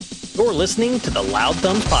You're listening to the Loud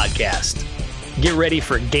Thumbs Podcast. Get ready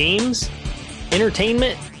for games,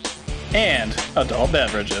 entertainment, and adult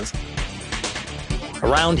beverages.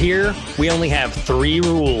 Around here, we only have 3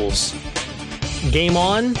 rules. Game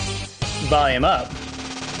on, Volume up,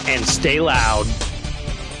 and stay loud.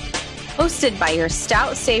 Hosted by your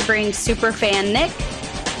stout savoring superfan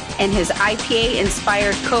Nick and his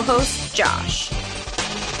IPA-inspired co-host Josh.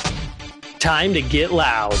 Time to get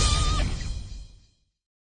loud.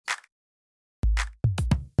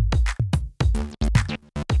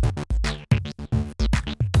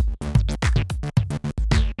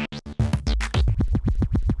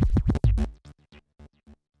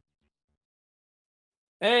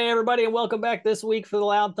 Hey, everybody, and welcome back this week for the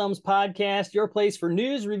Loud Thumbs Podcast, your place for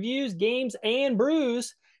news, reviews, games, and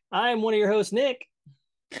brews. I am one of your hosts, Nick.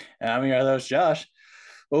 And I'm your host, Josh.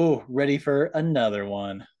 Oh, ready for another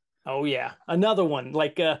one. Oh, yeah. Another one,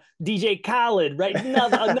 like DJ Khaled, right?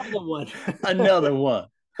 Another one. Another one.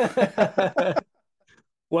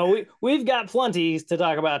 Well, we've got plenty to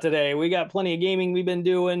talk about today. We got plenty of gaming we've been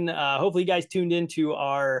doing. Hopefully you guys tuned into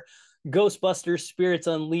our Ghostbusters Spirits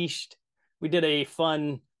Unleashed. We did a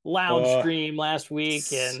fun loud stream last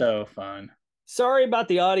week. And so fun. Sorry about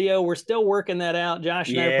the audio. We're still working that out. Josh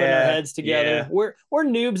and I are putting our heads together. Yeah. We're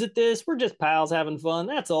noobs at this. We're just pals having fun.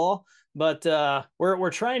 That's all. But we're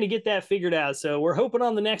trying to get that figured out. So we're hoping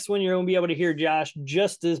on the next one you're going to be able to hear Josh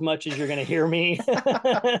just as much as you're going to hear me.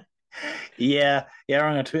 Yeah. We're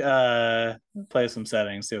going to play some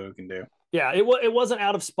settings, see what we can do. Yeah, it wasn't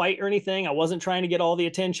out of spite or anything. I wasn't trying to get all the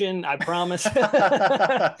attention. I promise.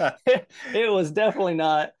 It was definitely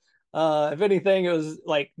not. If anything, it was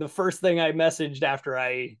like the first thing I messaged after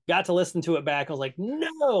I got to listen to it back. I was like,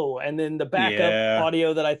 no. And then the backup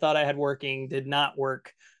audio that I thought I had working did not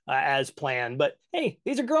work as planned. But hey,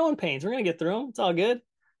 these are growing pains. We're going to get through them. It's all good.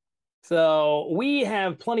 So we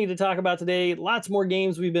have plenty to talk about today. Lots more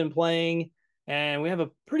games we've been playing. And we have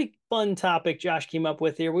a pretty fun topic Josh came up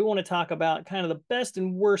with here. We want to talk about kind of the best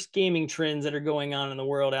and worst gaming trends that are going on in the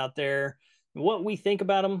world out there, what we think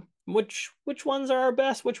about them, which ones are our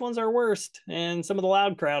best, which ones are worst, and some of the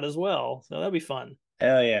loud crowd as well. So that'll be fun.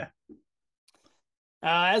 Hell yeah.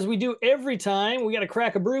 As we do every time, we got to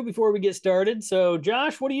crack a brew before we get started. So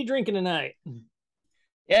Josh, what are you drinking tonight?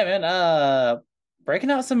 Yeah, man.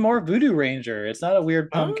 Breaking out some more Voodoo Ranger. It's not a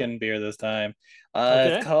weird pumpkin beer this time.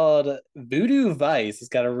 Okay. It's called Voodoo Vice. It's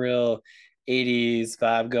got a real 80s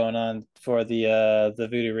vibe going on for the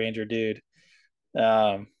Voodoo Ranger dude.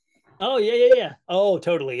 Oh, yeah. Oh,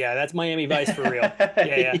 totally. Yeah, that's Miami Vice for real.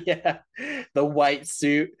 Yeah. The white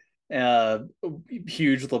suit,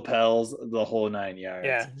 huge lapels, the whole 9 yards.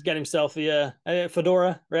 Yeah, he's got himself the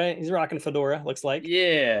fedora, right? He's rocking a fedora, looks like.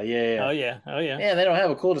 Yeah. Oh, yeah. Yeah, they don't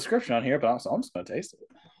have a cool description on here, but I'm just going to taste it.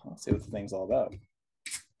 I'll see what the thing's all about.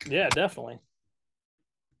 Yeah, definitely.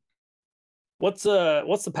 What's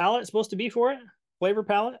the palate supposed to be for it? Flavor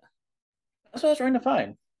palette? That's what I was trying to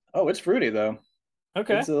find. Oh, it's fruity though.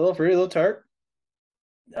 Okay. It's a little fruity, a little tart.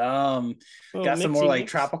 Got some more like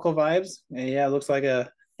tropical vibes. Yeah, it looks like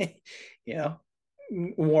a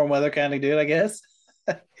warm weather kind of dude, I guess.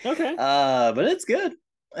 Okay. But it's good.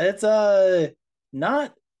 It's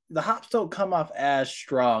not, the hops don't come off as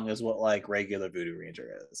strong as what like regular Voodoo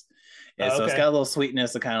Ranger is. And so it's got a little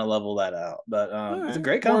sweetness to kind of level that out. But It's a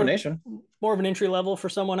great combination. More of an entry level for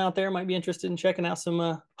someone out there might be interested in checking out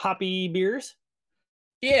some hoppy beers.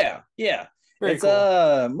 Yeah. Very it's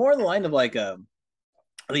cool. more in the line of like at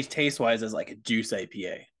least taste wise as like a juice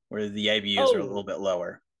IPA, where the IBUs are a little bit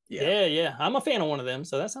lower. Yeah. I'm a fan of one of them,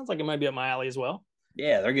 so that sounds like it might be up my alley as well.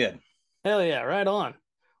 Yeah, they're good. Hell yeah, right on.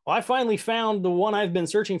 Well, I finally found the one I've been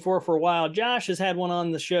searching for a while. Josh has had one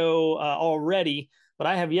on the show already, but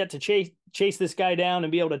I have yet to chase this guy down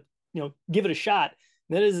and be able to give it a shot.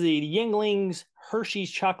 That is the Yuenglings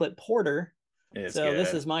Hershey's Chocolate Porter. It's so good.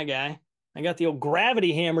 This is my guy. I got the old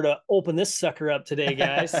gravity hammer to open this sucker up today,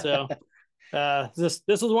 guys. So this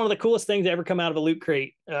was one of the coolest things to ever come out of a loot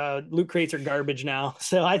crate. Loot crates are garbage now.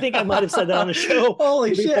 So I think I might have said that on the show.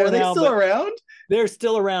 Holy shit, are they still around? They're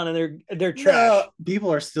still around, and they're trash. No,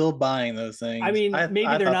 people are still buying those things. I mean, maybe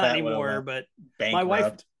they're not anymore, but my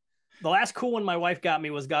wife, the last cool one my wife got me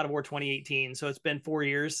was God of War 2018. So it's been 4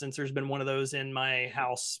 years since there's been one of those in my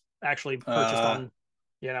house actually purchased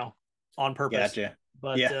on purpose. Gotcha.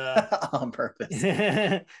 But on purpose.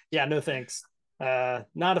 Yeah, no thanks.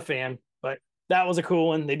 Not a fan, but that was a cool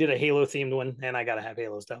one. They did a Halo themed one, and I gotta have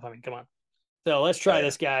Halo stuff. I mean, come on. So let's try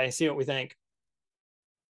this guy, see what we think.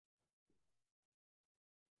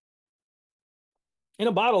 In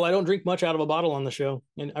a bottle, I don't drink much out of a bottle on the show,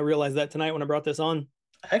 and I realized that tonight when I brought this on.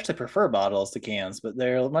 I actually prefer bottles to cans, but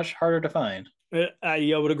they're much harder to find.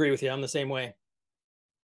 I would agree with you. I'm the same way.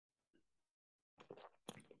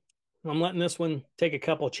 I'm letting this one take a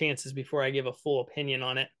couple chances before I give a full opinion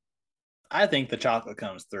on it. I think the chocolate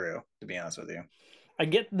comes through, to be honest with you. I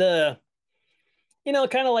get kind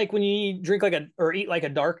of like when you drink or eat like a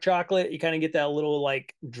dark chocolate, you kind of get that little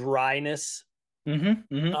like dryness.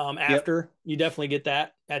 After yep. you definitely get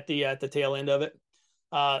that at the tail end of it.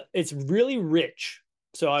 It's really rich,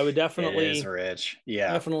 so I would definitely it is rich.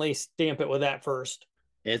 Yeah, definitely stamp it with that first.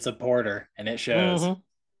 It's a porter, and it shows. Mm-hmm.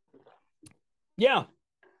 Yeah.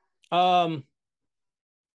 I'm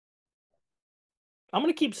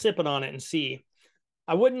gonna keep sipping on it and see.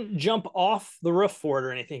 I wouldn't jump off the roof for it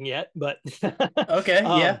or anything yet, but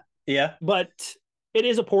okay, yeah. But it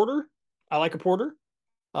is a porter. I like a porter.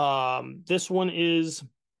 This one is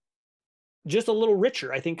just a little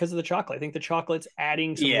richer, I think, because of the chocolate. I think the chocolate's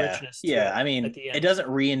adding some richness to it. I mean, it doesn't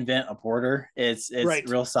reinvent a porter. It's right.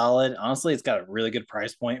 Real solid. Honestly, it's got a really good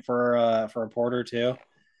price point for a porter too.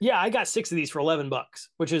 Yeah, I got 6 of these for $11,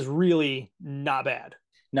 which is really not bad.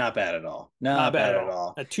 Not bad at all. Not bad at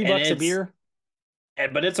all. At $2 a beer.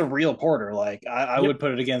 But it's a real porter. Like I would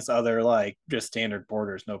put it against other like just standard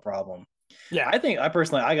porters, no problem. Yeah, I think I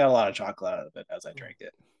got a lot of chocolate out of it as I drank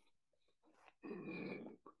it.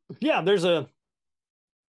 Yeah, there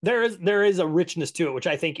is a richness to it, which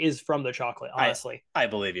I think is from the chocolate. Honestly, I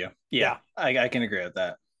believe you. Yeah. I can agree with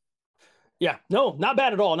that. Yeah, no, not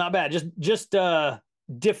bad at all. Not bad. Just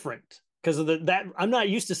different because of that. I'm not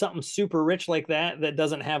used to something super rich like that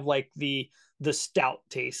doesn't have like the stout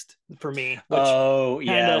taste for me.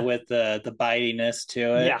 With the bitiness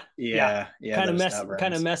to it. Yeah.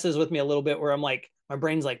 Kind of messes with me a little bit where I'm like, my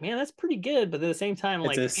brain's like, man, that's pretty good, but at the same time,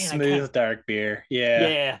 it's a smooth dark beer.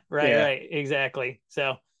 Right, exactly.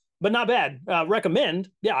 So, but not bad. Recommend.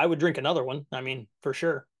 Yeah, I would drink another one. I mean, for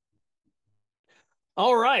sure.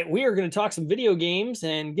 All right, we are going to talk some video games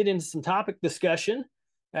and get into some topic discussion.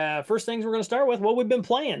 First things we're going to start with what we've been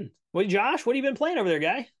playing. Josh, what have you been playing over there,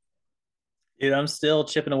 guy? Dude, I'm still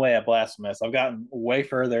chipping away at Blasphemous. I've gotten way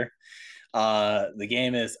further. The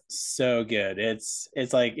game is so good. It's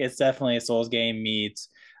definitely a Souls game meets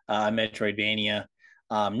Metroidvania.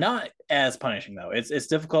 Not as punishing though. It's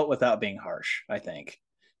difficult without being harsh, I think,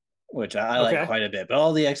 which I like quite a bit. But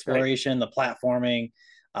all the exploration, the platforming,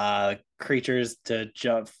 creatures to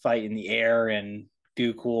fight in the air and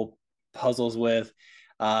do cool puzzles with,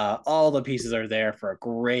 all the pieces are there for a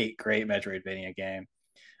great Metroidvania game.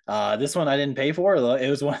 This one I didn't pay for. It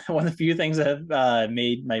was one of the few things that have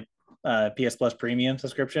made my PS Plus Premium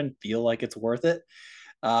subscription feel like it's worth it.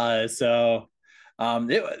 I think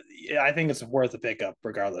it's worth a pickup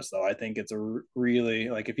regardless. Though I think it's a really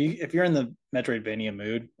like if you're in the Metroidvania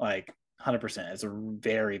mood, like 100%, it's a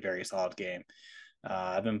very very solid game.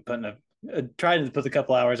 I've been trying to put a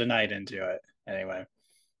couple hours a night into it anyway.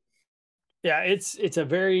 Yeah, it's a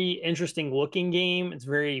very interesting looking game. It's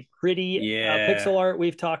very pretty. Pixel art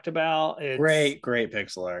we've talked about. It's great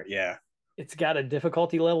pixel art. Yeah. It's got a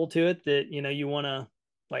difficulty level to it that, you want to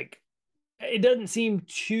like, it doesn't seem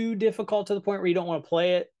too difficult to the point where you don't want to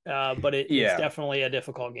play it. But it's definitely a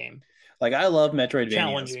difficult game. Like I love Metroidvania.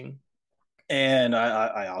 Challenging. And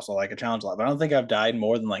I also like a challenge a lot, but I don't think I've died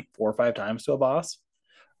more than like 4 or 5 times to a boss.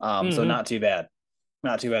 So not too bad.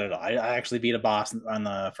 Not too bad at all. I actually beat a boss on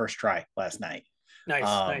the first try last night.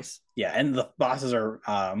 Nice. Yeah, and the bosses are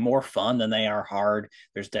more fun than they are hard.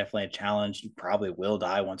 There's definitely a challenge. You probably will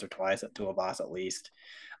die once or twice to a boss at least.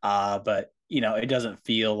 But, it doesn't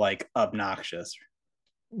feel like obnoxious.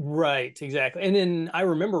 Right, exactly. And then I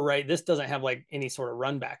remember, this doesn't have like any sort of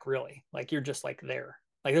run back really. Like you're just like there.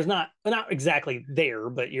 Like there's not exactly there,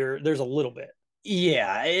 but there's a little bit.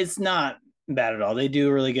 Yeah, it's not bad at all. They do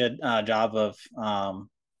a really good job of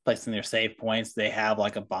placing their save points. They have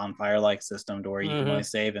like a bonfire like system to where you can only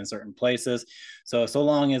save in certain places. So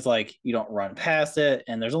long as like you don't run past it,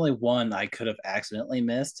 and there's only one I could have accidentally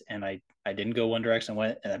missed, and I didn't go one direction,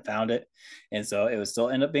 went and I found it, and so it would still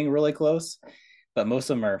end up being really close. But most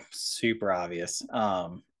of them are super obvious.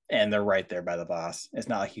 And they're right there by the boss. It's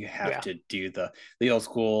not like you have to do the old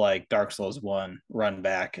school like Dark Souls 1 run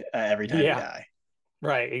back every time you die.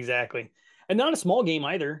 Right, exactly. And not a small game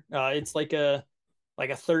either. It's like a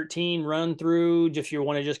 13 run through if you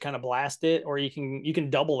want to just kind of blast it, or you can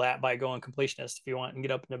double that by going completionist if you want and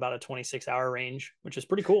get up in about a 26-hour range, which is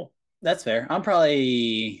pretty cool. That's fair. I'm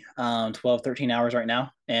probably 12, 13 hours right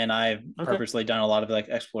now, and I've purposely done a lot of like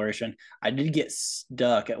exploration. I did get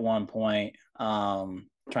stuck at one point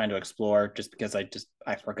trying to explore just because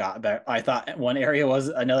I forgot about. I thought one area was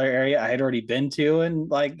another area I had already been to and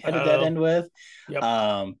like had a dead end with.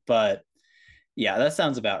 Yep. But Yeah, that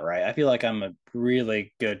sounds about right. I feel like I'm a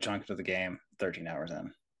really good chunk of the game, 13 hours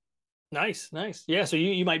in. Nice. Yeah, so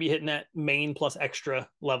you might be hitting that main plus extra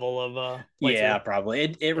level of Yeah, playthrough. probably.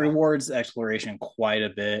 It Yeah. rewards exploration quite a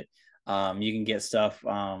bit. You can get stuff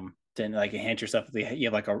to like enhance your stuff.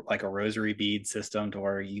 You have like a rosary bead system to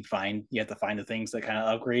where you have to find the things that kind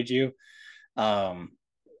of upgrade you. Um,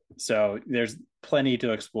 so there's plenty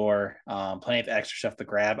to explore, plenty of extra stuff to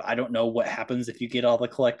grab. I don't know what happens if you get all the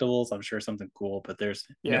collectibles. I'm sure something cool, but there's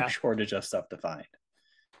no Yeah. shortage of stuff to find.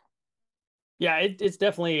 Yeah, it's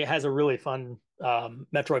definitely has a really fun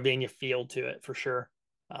Metroidvania feel to it for sure.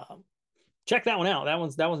 Um, check that one out. That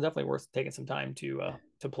one's definitely worth taking some time to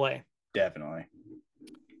play. Definitely.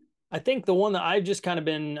 I think the one that I've just kind of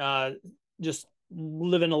been just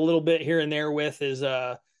living a little bit here and there with is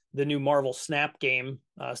the new Marvel Snap game.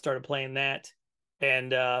 Started playing that,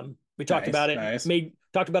 and we talked Nice, about it. nice.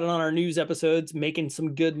 Talked about it on our news episodes, making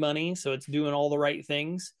some good money, so it's doing all the right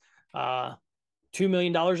things. $2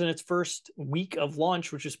 million in its first week of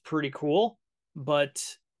launch, which is pretty cool. But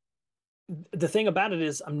the thing about it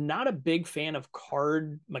is, I'm not a big fan of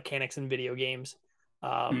card mechanics in video games.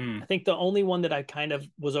 I think the only one that I kind of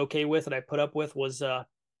was okay with that I put up with was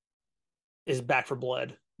is Back for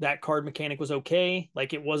Blood. That card mechanic was okay.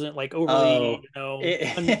 Like it wasn't like overly,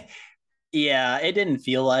 yeah, it didn't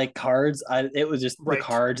feel like cards. It was just the right.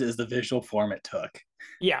 cards is the visual form it took.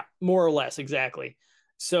 Yeah, more or less, exactly.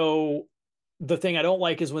 So the thing I don't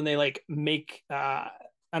like is when they like make I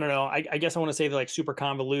don't know, I guess I want to say they're like super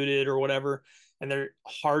convoluted or whatever, and they're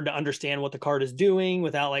hard to understand what the card is doing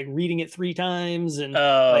without like reading it 3 times and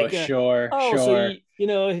Oh, like sure, oh, so sure.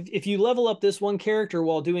 if you level up this one character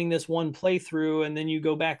while doing this one playthrough and then you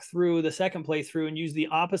go back through the second playthrough and use the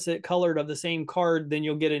opposite colored of the same card, then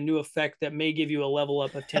you'll get a new effect that may give you a level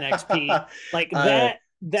up of 10 XP. Like So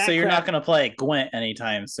that you're crap. not going to play Gwent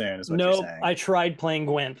anytime soon, is what you're Nope, saying. I tried playing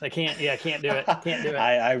Gwent. I can't. Yeah, I can't do it. Can't do it.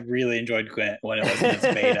 I really enjoyed Gwent when it was in its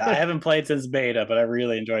beta. I haven't played since beta, but I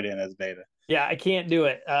really enjoyed it in its beta. Yeah, I can't do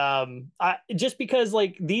it. I just because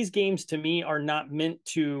like these games to me are not meant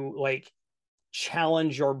to like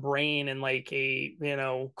challenge your brain in like a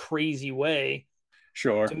crazy way.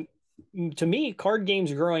 Sure. To me, card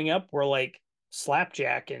games growing up were like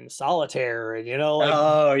slapjack and solitaire and like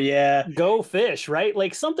Oh yeah. Go Fish, right?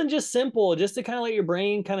 Like something just simple, just to kind of let your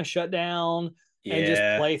brain kind of shut down and just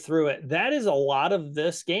Yeah. play through it. That is a lot of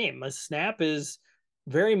this game. A Snap is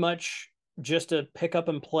very much just to pick up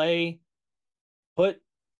and play, put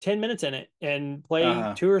 10 minutes in it and play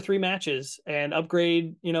Uh-huh. 2 or 3 matches and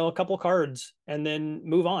upgrade, a couple cards and then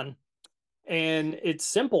move on. And it's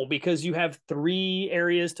simple because you have 3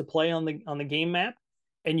 areas to play on the game map,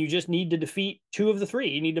 and you just need to defeat 2 of the 3.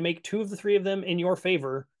 You need to make 2 of the 3 of them in your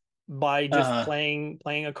favor by just Uh-huh.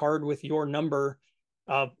 playing a card with your number,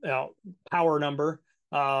 power number,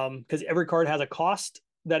 because every card has a cost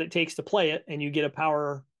that it takes to play it, and you get a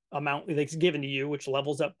power amount that's given to you, which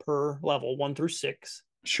levels up per level 1 through 6.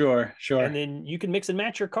 Sure, And sure. then you can mix and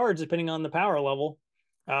match your cards depending on the power level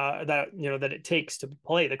that it takes to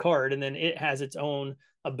play the card, and then it has its own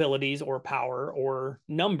abilities or power or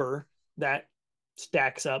number that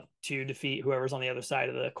stacks up to defeat whoever's on the other side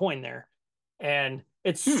of the coin there. And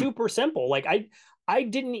it's super simple. Like I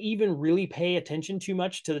didn't even really pay attention too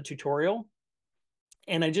much to the tutorial,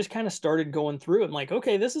 and I just kind of started going through it. I'm like,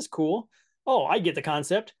 okay, this is cool. Oh, I get the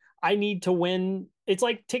concept. I need to win. It's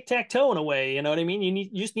like tic-tac-toe in a way, you know what I mean? You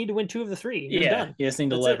just need to win 2 of the 3. You're Yeah, done. you just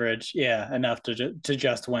need to That's it. leverage, enough to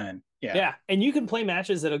just win. Yeah. Yeah, and you can play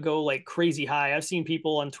matches that'll go like crazy high. I've seen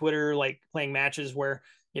people on Twitter like playing matches where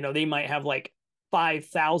they might have like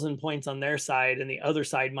 5,000 points on their side, and the other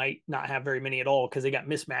side might not have very many at all because they got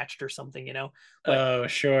mismatched or something. But Oh,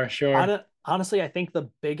 sure, sure. honestly, I think the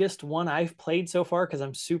biggest one I've played so far, because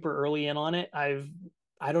I'm super early in on it,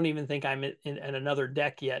 I don't even think I'm in another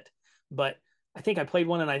deck yet, but I think I played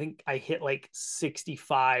one and I think I hit like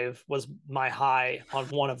 65 was my high on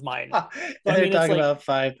one of mine. So, They're it's talking like, about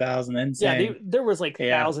 5,000. yeah, Insane. there was like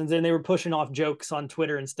Yeah. thousands, and they were pushing off jokes on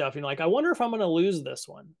Twitter and stuff. Like, I wonder if I'm going to lose this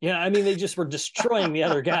one. I mean, they just were destroying the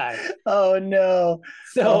other guy. Oh no.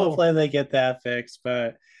 So Well, hopefully they get that fixed,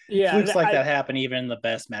 but yeah, flukes like that happen even in the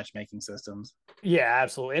best matchmaking systems. Yeah,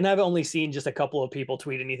 absolutely. And I've only seen just a couple of people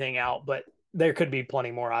tweet anything out, but there could be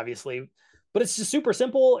plenty more, obviously. But it's just super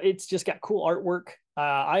simple. It's just got cool artwork.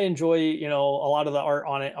 I enjoy, a lot of the art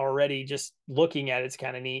on it already. Just looking at it's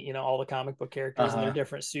kind of neat. All the comic book characters in their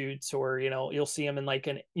different suits, or you'll see them in like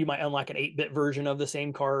you might unlock an 8-bit version of the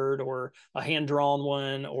same card, or a hand drawn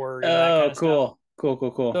one, or that kind of cool. stuff.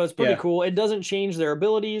 Cool. So it's pretty cool. It doesn't change their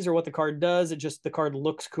abilities or what the card does. It just the card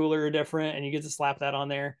looks cooler or different, and you get to slap that on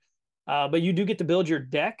there. But you do get to build your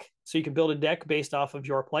deck. So you can build a deck based off of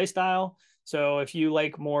your play style. So if you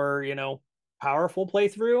like more, powerful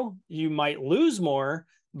playthrough, you might lose more,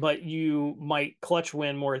 but you might clutch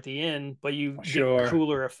win more at the end, but you get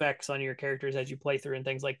cooler effects on your characters as you play through and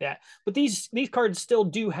things like that. But these cards still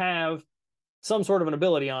do have some sort of an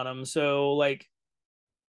ability on them. So like,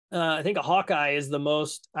 I think a Hawkeye is the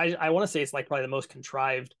most, I want to say it's like probably the most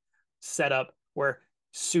contrived setup where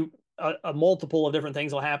a multiple of different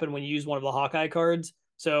things will happen when you use one of the Hawkeye cards.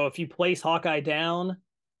 So if you place Hawkeye down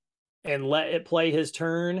and let it play his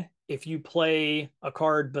turn, if you play a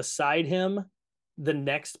card beside him the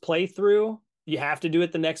next playthrough, you have to do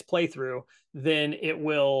it the next playthrough, then it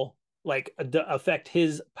will like affect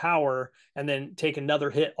his power and then take another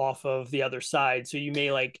hit off of the other side. So you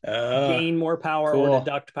may like gain more power or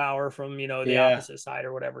deduct power from, the opposite side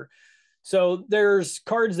or whatever. So there's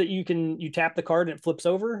cards that you tap the card and it flips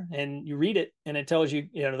over and you read it and it tells you,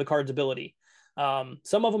 the card's ability.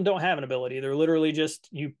 Some of them don't have an ability. They're literally just,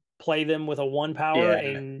 you play them with a 1 power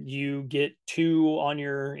and you get 2 on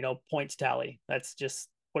your, points tally. That's just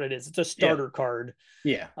what it is. It's a starter card.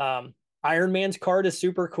 Yeah. Iron Man's card is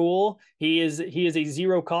super cool. He is a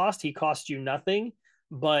 0 cost. He costs you nothing,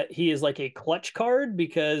 but he is like a clutch card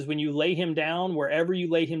because when you lay him down, wherever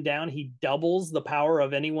you lay him down, he doubles the power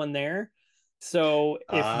of anyone there. So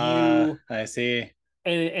if I see.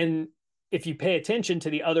 And if you pay attention to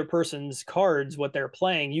the other person's cards, what they're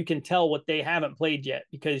playing, you can tell what they haven't played yet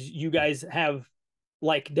because you guys have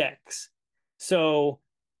like decks. So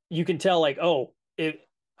you can tell like, oh,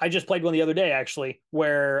 I just played one the other day actually,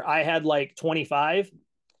 where I had like 25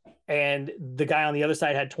 and the guy on the other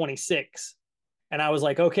side had 26. And I was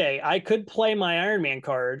like, okay, I could play my Iron Man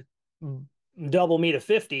card, double me to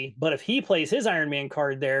 50, but if he plays his Iron Man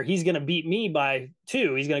card there, he's going to beat me by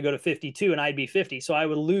 2. He's going to go to 52 and I'd be 50. So I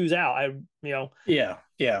would lose out.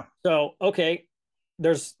 Yeah. So, okay,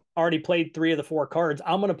 there's already played 3 of the 4 cards.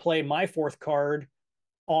 I'm going to play my 4th card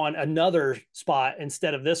on another spot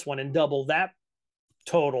instead of this one and double that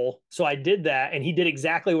total. So I did that and he did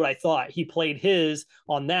exactly what I thought. He played his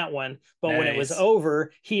on that one, but when it was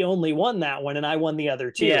over, he only won that one and I won the other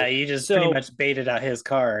 2. Yeah, you just pretty much baited out his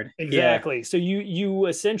card. Exactly. Yeah. So you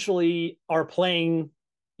essentially are playing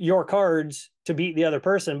your cards to beat the other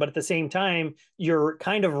person, but at the same time, you're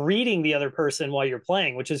kind of reading the other person while you're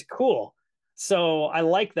playing, which is cool. So I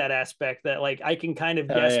like that aspect that like I can kind of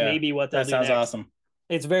guess maybe what they'll do next. That sounds awesome.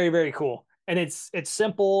 It's very, very cool. And it's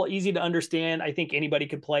simple, easy to understand. I think anybody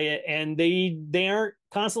could play it, and they aren't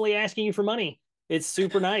constantly asking you for money. It's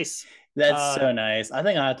super nice. That's so nice. I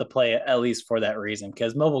think I have to play it at least for that reason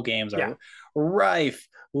because mobile games are rife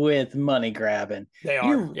with money grabbing. They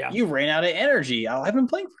are. You ran out of energy. I've been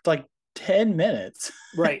playing for like 10 minutes.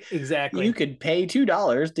 Right, exactly. You could pay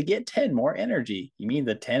 $2 to get 10 more energy. You mean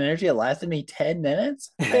the 10 energy that lasted me 10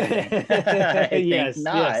 minutes? I think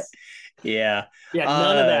not. Yes. Yeah.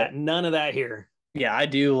 Yeah, none of that here. Yeah, I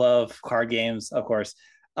do love card games, of course.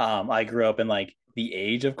 I grew up in like the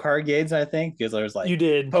age of card games, I think, because there's like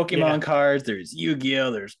Pokemon cards, there's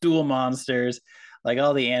Yu-Gi-Oh, there's Duel Monsters. Like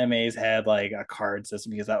all the animes had like a card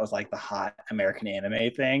system because that was like the hot American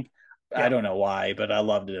anime thing. Yeah. I don't know why, but I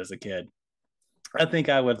loved it as a kid. I think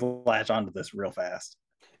I would latch onto this real fast.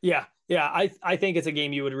 Yeah. I think it's a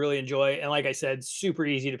game you would really enjoy. And like I said, super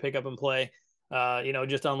easy to pick up and play.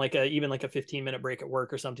 Just on like even like a 15-minute break at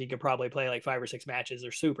work or something, you could probably play like 5 or 6 matches.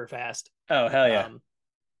 They're super fast. Oh, hell yeah.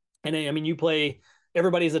 And I mean, you play,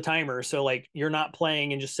 everybody's a timer. So like you're not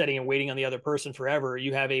playing and just sitting and waiting on the other person forever.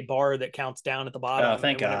 You have a bar that counts down at the bottom. Oh,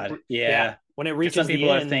 thank God. Yeah. When it reaches some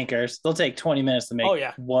people are thinkers. They'll take 20 minutes to make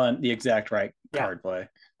the exact right card play.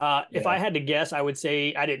 If I had to guess, I would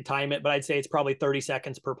say, I didn't time it, but I'd say it's probably 30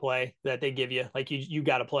 seconds per play that they give you. Like you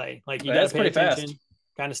got to play. Like you got to pay attention,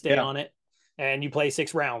 kind of stay on it. And you play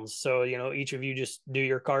 6 rounds. So, each of you just do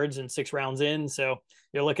your cards and 6 rounds in. So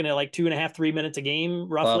you're looking at like 2.5, 3 minutes a game,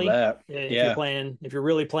 roughly. Love that. If you're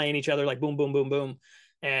really playing each other, like boom, boom, boom, boom.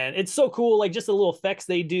 And it's so cool. Like just the little effects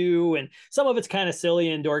they do. And some of it's kind of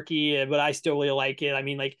silly and dorky, but I still really like it. I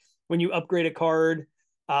mean, like when you upgrade a card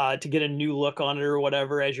to get a new look on it or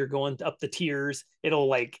whatever, as you're going up the tiers, it'll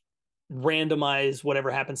like randomize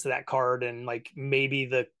whatever happens to that card, and like maybe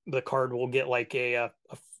the card will get like a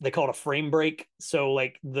they call it a frame break, so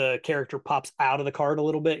like the character pops out of the card a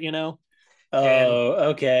little bit.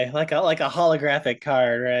 Okay, like a holographic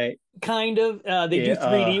card, right? Kind of. They do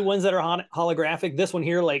 3D ones that are holographic. This one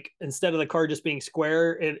here, like instead of the card just being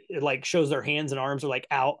square, it like shows their hands and arms are like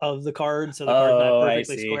out of the card, so the card's not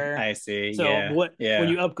perfectly square. I see. So when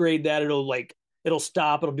you upgrade that, it'll like it'll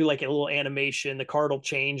stop. It'll do like a little animation. The card will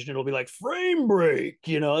change and it'll be like frame break.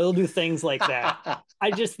 It'll do things like that.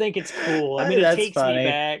 I just think it's cool. I mean, it That's takes funny. me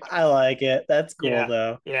back. I like it. That's cool Yeah.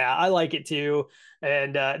 though. Yeah, I like it too.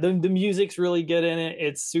 And the music's really good in it.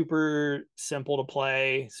 It's super simple to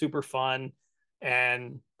play, super fun.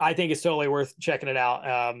 And I think it's totally worth checking it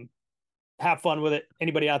out. Have fun with it.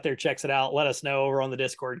 Anybody out there checks it out, let us know over on the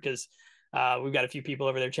Discord, because we've got a few people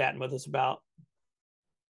over there chatting with us about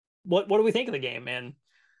what do we think of the game. And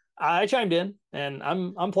I chimed in, and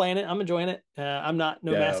I'm playing it. I'm enjoying it. I'm not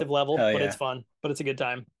no massive level, but it's fun. But it's a good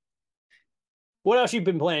time. What else you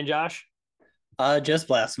been playing, Josh? Just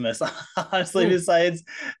Blasphemous. Honestly, besides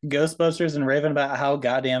Ghostbusters and raving about how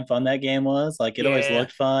goddamn fun that game was, like it always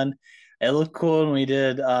looked fun. It looked cool when we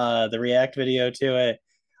did the React video to it.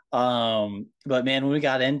 But man, when we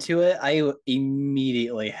got into it, I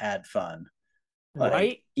immediately had fun. Like,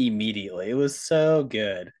 right? Immediately. It was so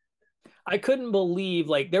good. I couldn't believe,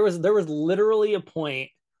 like, there was literally a point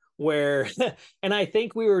where and I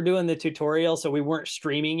think we were doing the tutorial, so we weren't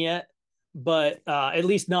streaming yet, but at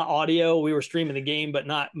least not audio. We were streaming the game, but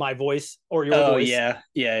not my voice or your voice. Yeah.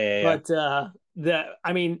 But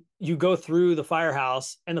I mean, you go through the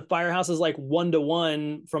firehouse, and the firehouse is like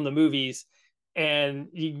 1-to-1 from the movies, and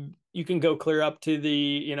you can go clear up to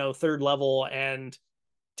the third level and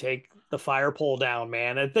take the fire pole down,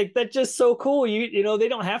 man. I think that's just so cool. You know, they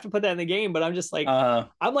don't have to put that in the game, but I'm just like,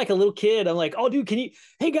 I'm like a little kid. I'm like, oh, dude,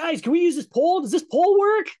 hey guys, can we use this pole? Does this pole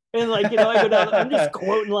work? And like, I go down, I'm just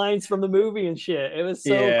quoting lines from the movie and shit. It was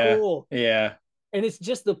so cool. Yeah. And it's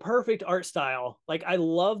just the perfect art style. Like, I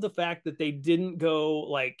love the fact that they didn't go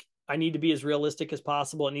like, I need to be as realistic as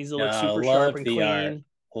possible. It needs to look super sharp and clean.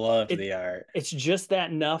 Loved the art. It's just that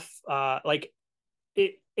enough.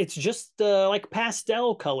 It's just like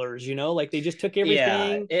pastel colors, like they just took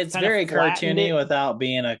everything. Yeah, it's very cartoony without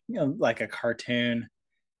being like a cartoon.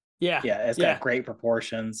 Yeah. It's got great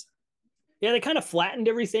proportions. Yeah, they kind of flattened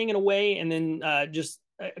everything in a way, and then just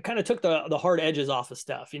kind of took the hard edges off of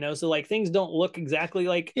stuff, so like things don't look exactly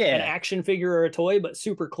like an action figure or a toy, but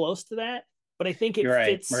super close to that. But I think it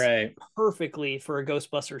fits perfectly for a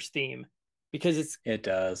Ghostbusters theme, because it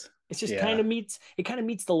does. It's just kind of meets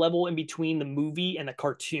the level in between the movie and the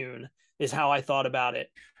cartoon, is how I thought about it.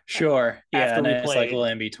 Sure. Yeah, and it's like a little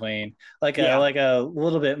in between, like a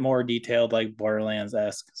little bit more detailed, like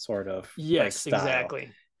Borderlands-esque sort of. Yes, like, style.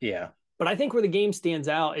 Exactly. Yeah. But I think where the game stands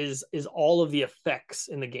out is all of the effects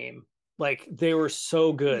in the game. Like, they were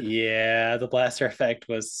so good. Yeah, the blaster effect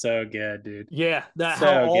was so good, dude. Yeah,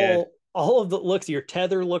 all of the looks, your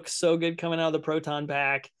tether looks so good coming out of the proton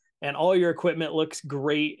pack, and all your equipment looks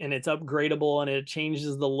great, and it's upgradable, and it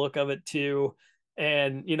changes the look of it too.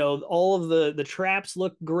 And all of the traps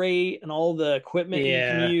look great, and all the equipment you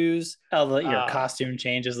can use. Your costume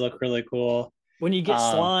changes look really cool. When you get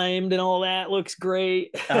slimed and all that looks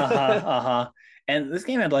great. And this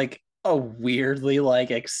game had like a weirdly like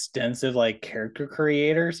extensive like character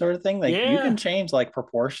creator sort of thing. Like you can change like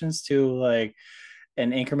proportions to like an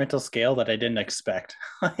incremental scale that I didn't expect.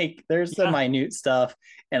 Like there's some minute stuff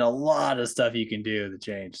and a lot of stuff you can do to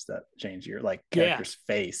change your like character's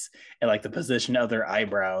face and like the position of their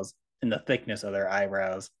eyebrows and the thickness of their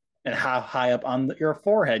eyebrows and how high up on your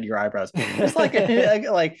forehead your eyebrows. It's like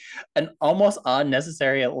like an almost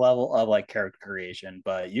unnecessary level of like character creation,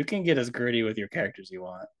 but you can get as gritty with your characters you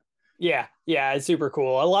want. Yeah, it's super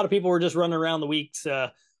cool. A lot of people were just running around the weeks.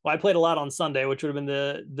 Well, I played a lot on Sunday, which would have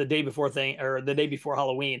been the day before the day before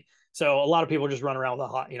Halloween. So a lot of people just run around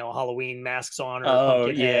with Halloween masks on or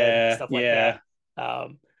pumpkin head, stuff like that.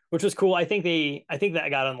 Which was cool. I think that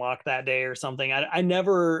got unlocked that day or something. I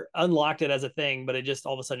never unlocked it as a thing, but it just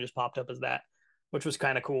all of a sudden just popped up as that, which was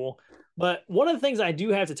kind of cool. But one of the things I do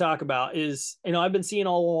have to talk about is, I've been seeing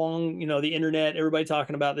all along, the internet, everybody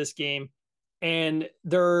talking about this game, and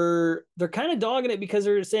they're kind of dogging it because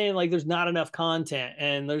they're saying like there's not enough content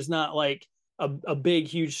and there's not like a big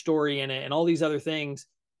huge story in it and all these other things,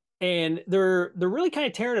 and they're really kind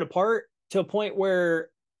of tearing it apart to a point where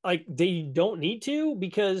like they don't need to,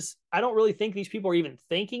 because I don't really think these people are even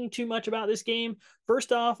thinking too much about this game.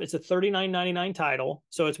 First off, it's a $39.99 title,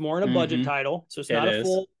 so it's more in a budget title, so it's not a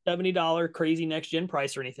full $70 crazy next gen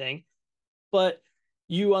price or anything. But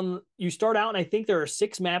you start out, and I think there are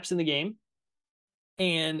 6 maps in the game,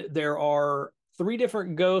 and there are 3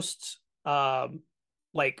 different ghosts,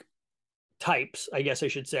 like types, I guess I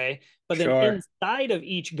should say. But then inside of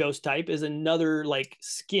each ghost type is another like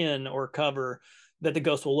skin or cover that the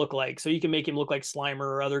ghost will look like. So you can make him look like Slimer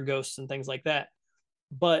or other ghosts and things like that.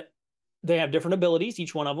 But they have different abilities,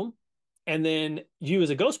 each one of them. And then you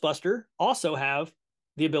as a Ghostbuster also have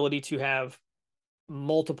the ability to have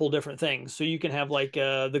multiple different things. So you can have like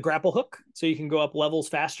the grapple hook, so you can go up levels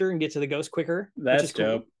faster and get to the ghost quicker. That's which is cool.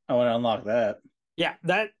 dope. I want to unlock that. Yeah,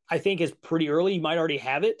 that I think is pretty early. You might already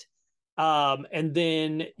have it. And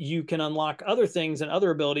then you can unlock other things and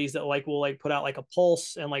other abilities that like will like put out like a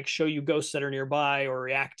pulse and like show you ghosts that are nearby or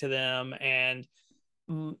react to them, and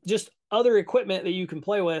just other equipment that you can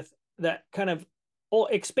play with that kind of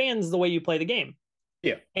expands the way you play the game.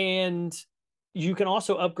 Yeah. And you can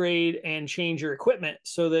also upgrade and change your equipment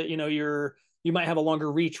so that you might have a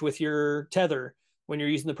longer reach with your tether when you're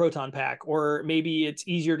using the proton pack, or maybe it's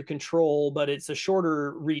easier to control but it's a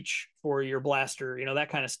shorter reach for your blaster, that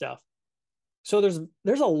kind of stuff. So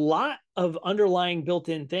there's a lot of underlying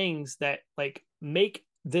built-in things that like make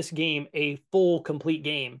this game a full complete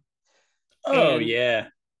game. Oh, and yeah.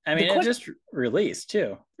 I mean, it just released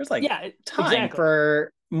too. There's like time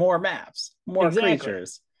for more maps, more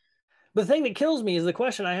creatures. But the thing that kills me is the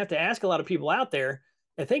question I have to ask a lot of people out there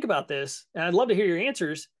and think about this, and I'd love to hear your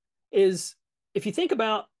answers, is if you think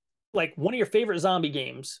about like one of your favorite zombie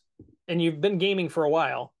games and you've been gaming for a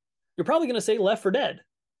while, you're probably going to say Left 4 Dead,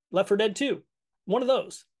 Left 4 Dead 2, one of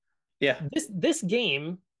those. Yeah. This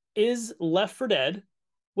game is Left 4 Dead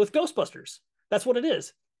with Ghostbusters. That's what it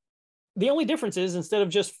is. The only difference is instead of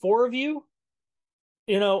just 4 of you,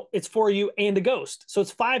 it's 4 of you and a ghost. So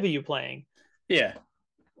it's 5 of you playing. Yeah.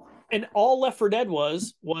 And all Left 4 Dead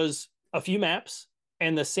was a few maps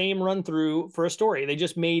and the same run through for a story. They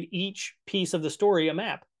just made each piece of the story a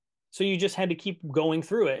map. So you just had to keep going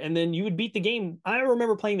through it. And then you would beat the game. I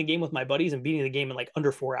remember playing the game with my buddies and beating the game in like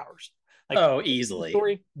under 4 hours. Like, easily.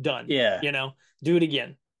 Story done. Yeah. Do it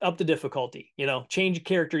again. Up the difficulty, change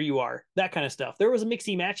character you are, that kind of stuff. There was a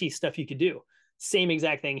mixy matchy stuff you could do. Same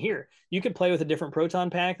exact thing here. You could play with a different proton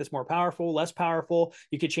pack that's more powerful, less powerful.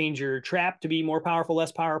 You could change your trap to be more powerful,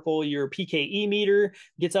 less powerful. Your PKE meter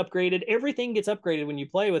gets upgraded. Everything gets upgraded when you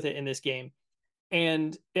play with it in this game.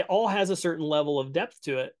 And it all has a certain level of depth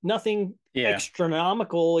to it. Nothing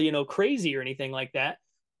astronomical, crazy or anything like that.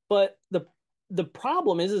 But the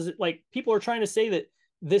problem is like people are trying to say that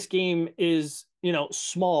this game is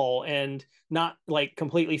small and not like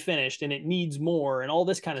completely finished and it needs more and all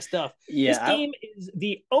this kind of stuff. This game is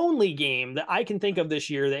the only game that I can think of this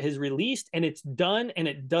year that has released and it's done and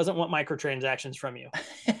it doesn't want microtransactions from you.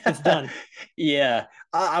 It's done. Yeah.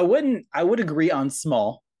 I would agree on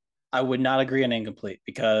small. I would not agree on incomplete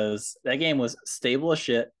because that game was stable as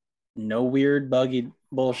shit. No weird buggy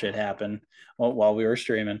bullshit happened while we were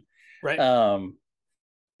streaming. Right.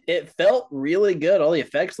 It felt really good. All the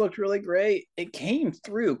effects looked really great. It came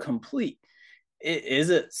through complete. Is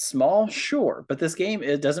it small? Sure. But this game,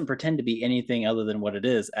 it doesn't pretend to be anything other than what it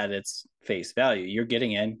is at its face value. You're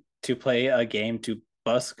getting in to play a game to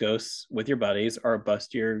bust ghosts with your buddies or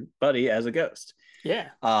bust your buddy as a ghost. Yeah.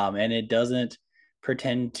 And it doesn't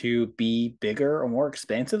pretend to be bigger or more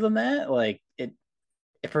expansive than that. Like it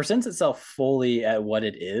presents itself fully at what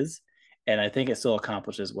it is. And I think it still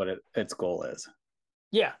accomplishes what its goal is.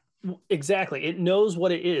 Yeah, exactly. It knows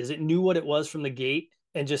what it is. It knew what it was from the gate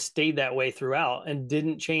and just stayed that way throughout and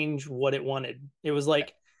didn't change what it wanted. It was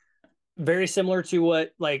like very similar to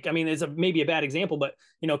what, like, I mean, it's maybe a bad example, but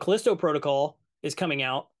Callisto Protocol is coming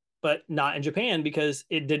out, but not in Japan because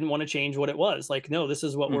it didn't want to change what it was. Like, no, this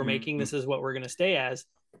is what we're making. This is what we're going to stay as.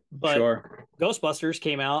 But Ghostbusters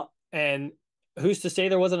came out, and who's to say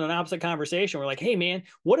there wasn't an opposite conversation? We're like, hey man,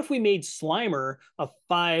 what if we made Slimer a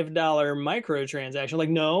 $5 microtransaction? Like,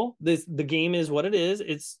 no, the game is what it is.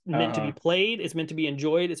 It's meant to be played. It's meant to be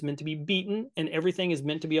enjoyed. It's meant to be beaten, and everything is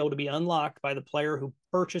meant to be able to be unlocked by the player who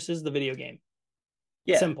purchases the video game.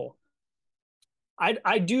 Yeah. Simple. I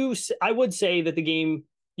would say that the game,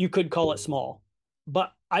 you could call it small,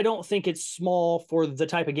 but I don't think it's small for the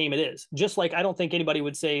type of game it is. Just like I don't think anybody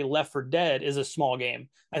would say Left 4 Dead is a small game.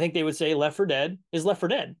 I think they would say Left 4 Dead is Left 4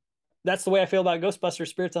 Dead. That's the way I feel about Ghostbusters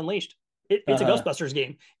Spirits Unleashed. It's a Ghostbusters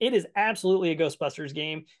game. It is absolutely a Ghostbusters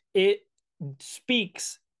game. It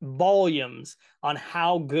speaks volumes on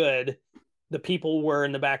how good the people were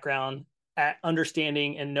in the background at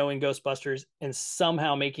understanding and knowing Ghostbusters and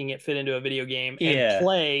somehow making it fit into a video game and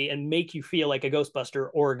play and make you feel like a Ghostbuster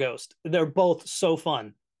or a ghost. They're both so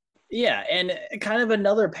fun. Yeah, and kind of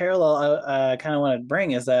another parallel I kind of want to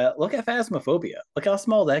bring is that look at Phasmophobia. Look how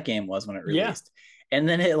small that game was when it released. Yeah. And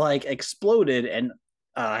then it like exploded, and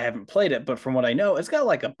I haven't played it, but from what I know, it's got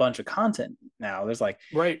like a bunch of content now. There's like,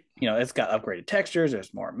 it's got upgraded textures,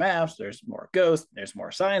 there's more maps, there's more ghosts, there's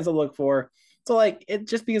more signs to look for. So like it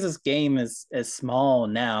just because this game is small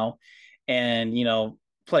now and,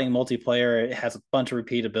 playing multiplayer, it has a bunch of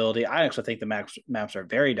repeatability. I actually think the maps are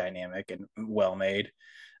very dynamic and well made.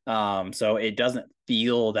 So it doesn't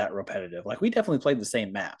feel that repetitive. Like we definitely played the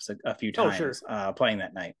same maps a few Oh, times sure. playing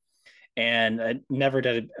that night, and I never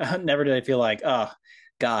did I feel like, oh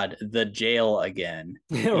God, the jail again.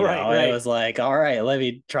 Right, It right, was like, all right, let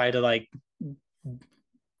me try to like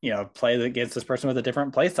play against this person with a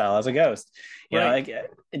different play style as a ghost. right. Like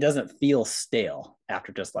it doesn't feel stale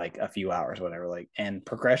after just like a few hours, whatever. Like, and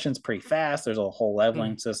progression's pretty fast. There's a whole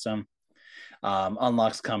leveling system.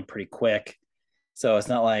 Unlocks come pretty quick, so it's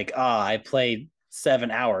not like, I played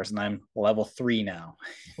 7 hours and I'm level 3 now.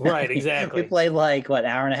 Right, We exactly. played like what,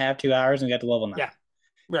 hour and a half, 2 hours, and we got to level 9. Yeah,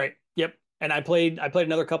 right. Yep. And I played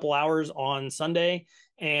another couple hours on Sunday,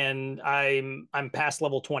 and I'm past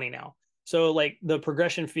level 20 now. So like the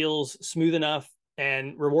progression feels smooth enough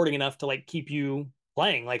and rewarding enough to like keep you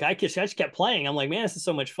playing. Like I just kept playing. I'm like, man, this is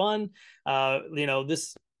so much fun.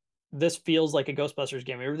 This feels like a Ghostbusters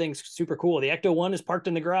game. Everything's super cool. The Ecto one is parked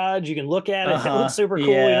in the garage. You can look at it. It looks super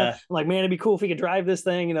cool. I'm Yeah. like, man, it'd be cool if we could drive this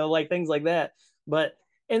thing. Like things like that. But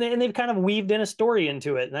and they've kind of weaved in a story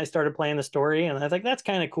into it. And I started playing the story, and I was like, that's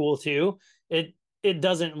kind of cool too. It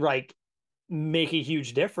doesn't like make a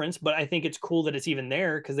huge difference, but I think it's cool that it's even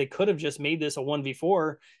there, because they could have just made this a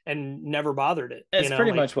 1v4 and never bothered it. It's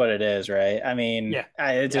pretty Like much what it is, right? I mean, yeah,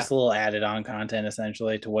 it's yeah, just a little added on content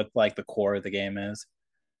essentially to what like the core of the game is.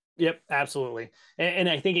 yep, absolutely. And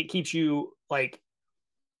I think it keeps you like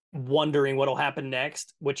wondering what'll happen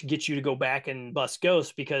next, which gets you to go back and bust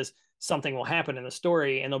ghosts, because something will happen in the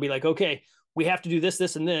story and they'll be like, okay, we have to do this,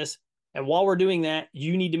 this, and this. And while we're doing that,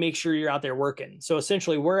 you need to make sure you're out there working. So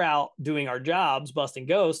essentially, we're out doing our jobs, busting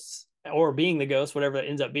ghosts or being the ghost, whatever it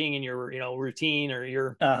ends up being in your, routine or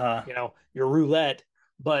your, Uh-huh. your roulette.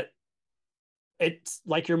 But it's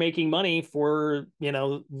like you're making money for,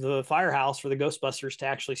 the firehouse, for the Ghostbusters to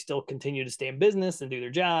actually still continue to stay in business and do their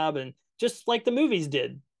job. And just like the movies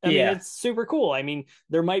did. I mean, Yeah. it's super cool. I mean,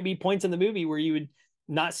 there might be points in the movie where you would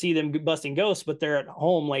not see them busting ghosts, but they're at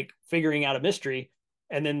home, like figuring out a mystery.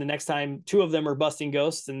 And then the next time, two of them are busting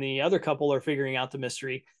ghosts and the other couple are figuring out the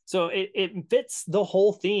mystery. So it fits the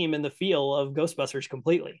whole theme and the feel of Ghostbusters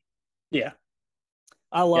completely. Yeah.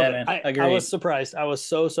 I love Yeah, it. man. I was Agreed. surprised. I was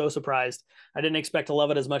so surprised. I didn't expect to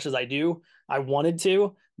love it as much as I do. I wanted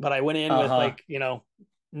to, but I went in with Uh-huh. like,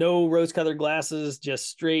 no rose-colored glasses, just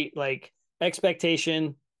straight like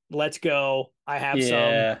expectation. Let's go. I have some.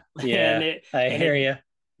 Yeah. And Yeah. it I and hear it you.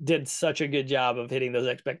 did such a good job of hitting those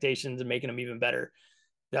expectations and making them even better.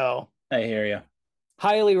 So, I hear you.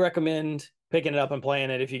 highly recommend picking it up and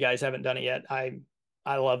playing it if you guys haven't done it yet. I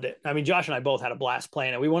loved it. I mean, Josh and I both had a blast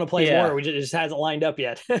playing it. We want to play more. Yeah. It just hasn't lined up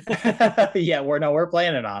yet. Yeah, we're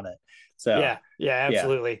planning on it. So, Yeah, yeah,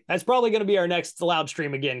 absolutely. That's probably going to be our next loud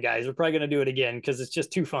stream again, guys. We're probably going to do it again because it's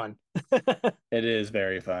just too fun. it is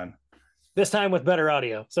very fun. This time with better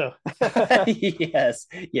audio. So Yes.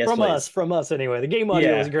 Yes, from us, please. from us anyway. The game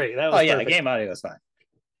audio was Yeah. great. That Oh was yeah, the perfect. game audio is fine.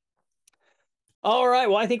 All right.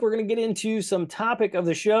 Well, I think we're going to get into some topic of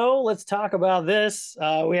the show. Let's talk about this.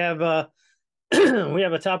 We have we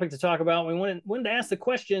have a topic to talk about. We wanted to ask the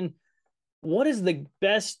question: what is the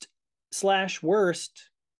best slash worst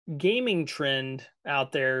gaming trend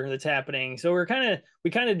out there that's happening? So we kind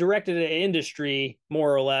of directed it at industry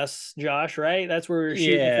more or less, Josh, right? That's where we were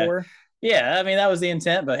shooting Yeah. for. Yeah, I mean that was the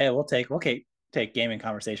intent, but hey, we'll take gaming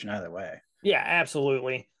conversation either way. Yeah,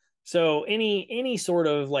 absolutely. So any sort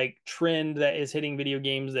of like trend that is hitting video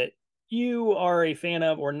games that you are a fan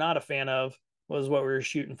of or not a fan of was what we were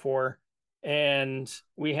shooting for. And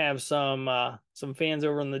we have some fans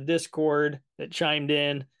over in the Discord that chimed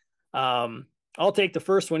in. I'll take the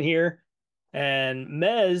first one here. And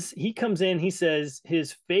Mez, he comes in, he says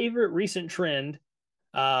his favorite recent trend.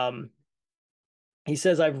 Um, he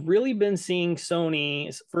says, I've really been seeing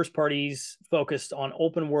Sony's first parties focused on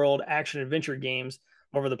open world action adventure games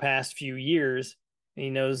over the past few years. And he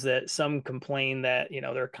knows that some complain that,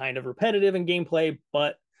 they're kind of repetitive in gameplay,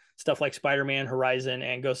 but stuff like Spider Man, Horizon,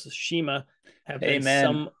 and Ghost of Tsushima have been Amen.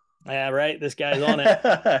 some, yeah, right. This guy's on it. They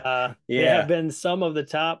have Yeah. been some of the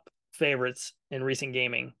top favorites in recent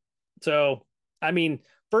gaming. So, I mean,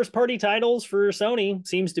 first party titles for Sony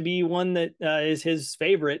seems to be one that is his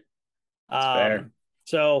favorite. It's fair.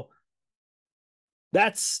 So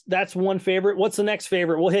that's one favorite. What's the next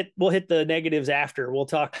favorite? We'll hit the negatives after. We'll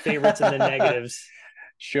talk favorites and then negatives.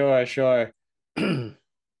 Sure, sure. I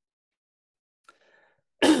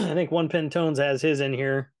think One Pen Tones has his in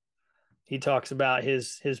here. He talks about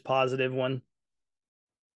his positive one.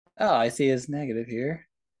 Oh, I see his negative here.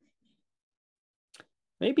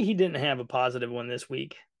 Maybe he didn't have a positive one this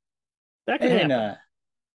week. That could Maybe happen. not.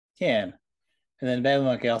 Can. And then Bad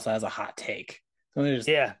Monkey also has a hot take. So let me just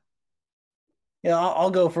Yeah. Yeah,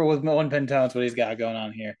 I'll go for with one Pentone's what he's got going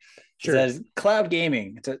on here. Sure. It says cloud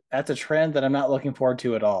gaming. That's a trend that I'm not looking forward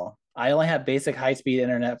to at all. I only have basic high-speed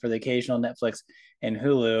internet for the occasional Netflix and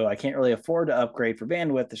Hulu. I can't really afford to upgrade for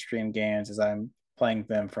bandwidth to stream games as I'm playing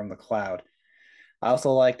them from the cloud. I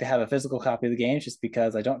also like to have a physical copy of the games just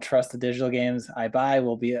because I don't trust the digital games I buy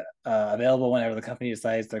will be available whenever the company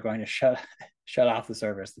decides they're going to shut off the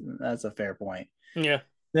service. That's a fair point. Yeah.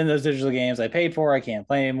 Then those digital games I paid for, I can't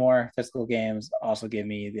play anymore. Physical games also give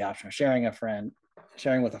me the option of sharing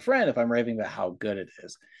with a friend if I'm raving about how good it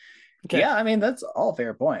is. Okay. Yeah, I mean that's all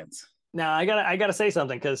fair points. Now I gotta say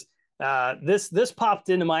something because this popped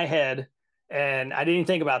into my head and I didn't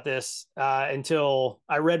think about this until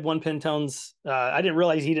I read one Pentone's. I didn't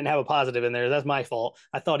realize he didn't have a positive in there. That's my fault.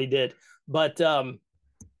 I thought he did. But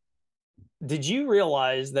did you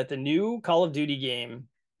realize that the new Call of Duty game,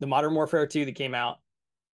 the Modern Warfare 2 that came out,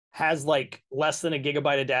 has like less than a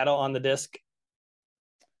gigabyte of data on the disc?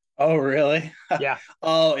 Oh, really? Yeah.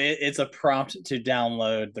 Oh, it's a prompt to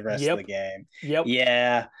download the rest of the game. Yep.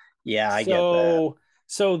 Yeah, I get that.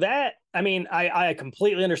 So that, I mean, I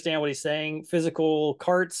completely understand what he's saying. Physical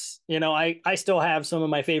carts, I still have some of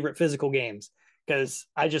my favorite physical games because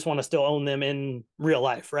I just want to still own them in real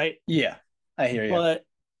life, right? Yeah, I hear you. But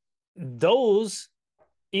those,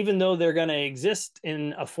 even though they're going to exist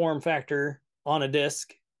in a form factor on a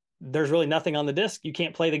disc, there's really nothing on the disc. You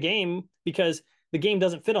can't play the game because the game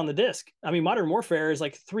doesn't fit on the disc. I mean, Modern Warfare is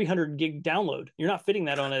like 300 gig download. You're not fitting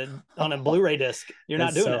that on a Blu-ray disc. You're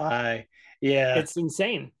not doing it. High. Yeah, it's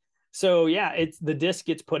insane. So yeah, it's the disc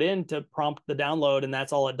gets put in to prompt the download, and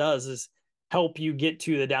that's all it does is help you get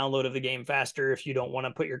to the download of the game faster if you don't want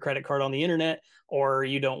to put your credit card on the internet or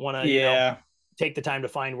you don't want to take the time to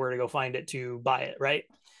find where to go find it to buy it, right?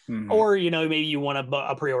 Mm-hmm. Or maybe you want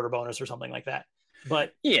a pre-order bonus or something like that.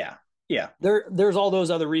 But yeah, there's all those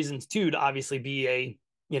other reasons too to obviously be a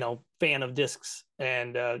fan of discs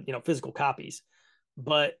and physical copies.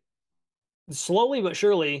 But slowly but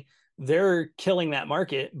surely they're killing that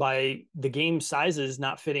market by the game sizes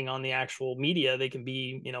not fitting on the actual media they can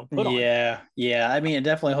be put on. Yeah, I mean it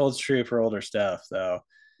definitely holds true for older stuff though.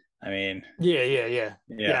 I mean yeah,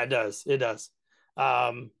 it does.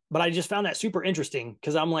 But I just found that super interesting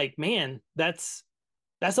because I'm like, man, that's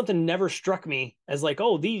something never struck me as like,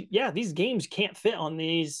 oh, these games can't fit on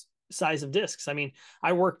these size of discs. I mean,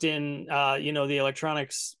 I worked in the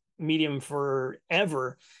electronics medium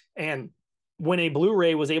forever, and when a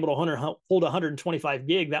Blu-ray was able to hold 125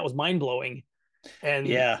 gig, that was mind blowing. And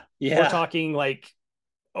we're talking like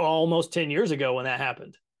almost 10 years ago when that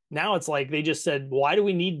happened. Now it's like they just said, why do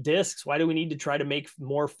we need discs? Why do we need to try to make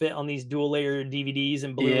more fit on these dual layer DVDs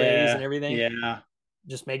and Blu-rays and everything? Yeah.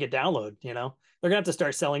 Just make it download, They're gonna have to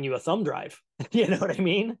start selling you a thumb drive. You know what I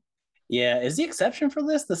mean? Yeah. Is the exception for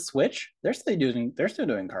this the Switch? They're still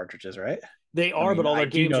doing cartridges, right? They are, but all their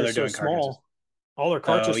games are so small. All their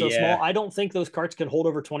carts are so small. I don't think those carts can hold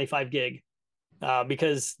over 25 gig.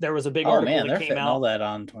 Because there was a big article that came out. All that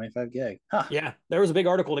on 25 gig. Huh. Yeah, there was a big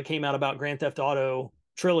article that came out about Grand Theft Auto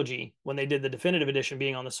Trilogy when they did the definitive edition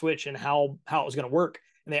being on the Switch and how it was going to work.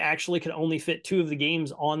 And they actually could only fit 2 of the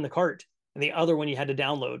games on the cart, and the other one you had to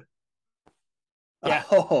download. Yeah.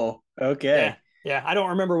 Oh, okay. Yeah. I don't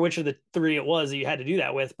remember which of the 3 it was that you had to do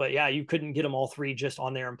that with, but yeah, you couldn't get them all 3 just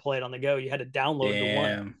on there and play it on the go. You had to download the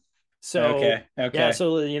one. So yeah,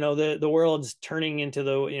 so the world's turning into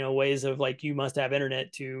the ways of like you must have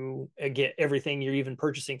internet to get everything you're even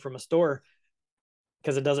purchasing from a store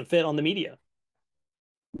because it doesn't fit on the media.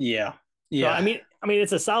 Yeah. So, I mean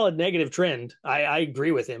it's a solid negative trend. I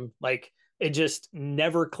agree with him. Like it just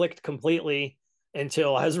never clicked completely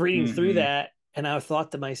until I was reading through that, and I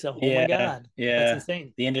thought to myself, oh my god, that's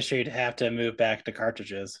insane. The industry would have to move back to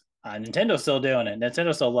cartridges. Nintendo's still doing it.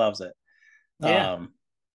 Nintendo still loves it. Yeah.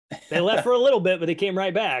 They left for a little bit, but they came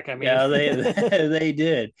right back. I mean, yeah, they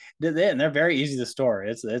did. And they're very easy to store.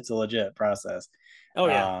 It's a legit process. Oh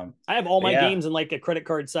yeah, I have all my games in like a credit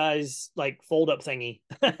card size like fold up thingy.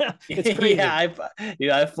 It's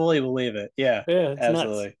crazy. I fully believe it. Yeah,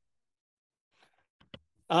 absolutely.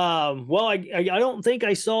 Nuts. Well, I don't think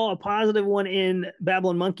I saw a positive one in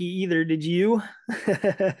Babylon Monkey either. Did you?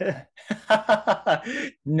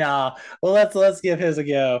 Nah. Well, let's give his a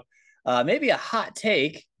go. Maybe a hot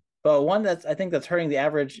take. But one that's hurting the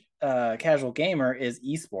average casual gamer is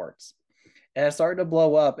esports. It has started to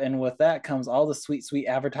blow up, and with that comes all the sweet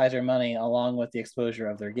advertiser money along with the exposure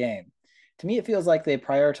of their game. To me, it feels like they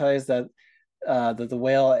prioritize that the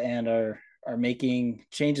whale and are making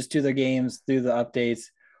changes to their games through the updates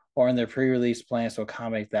or in their pre-release plans to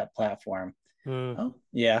accommodate that platform. Oh,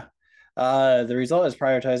 yeah. The result is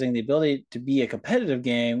prioritizing the ability to be a competitive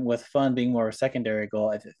game with fun being more a secondary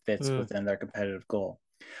goal if it fits within their competitive goal.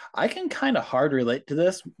 I can kind of hard relate to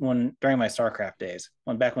this when during my StarCraft days,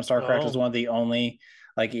 when StarCraft was one of the only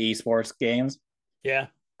like esports games,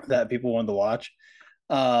 that people wanted to watch.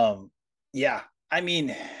 Yeah, I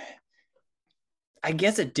mean, I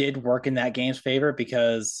guess it did work in that game's favor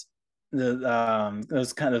because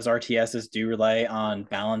those RTSs do rely on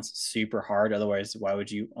balance super hard. Otherwise, why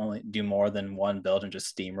would you only do more than one build and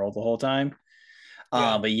just steamroll the whole time?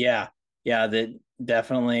 But yeah, that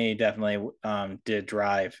definitely did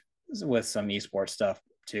drive with some esports stuff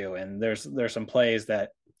too. And there's some plays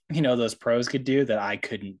that those pros could do that I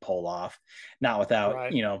couldn't pull off, not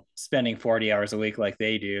without spending 40 hours a week like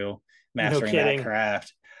they do mastering that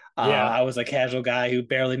craft. I was a casual guy who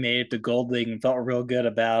barely made it to Gold League and felt real good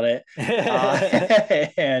about it.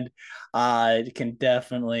 And I can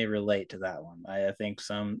definitely relate to that one. I think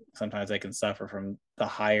sometimes I can suffer from the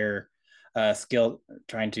higher skill,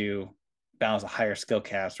 trying to balance a higher skill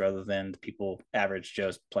cast rather than the people average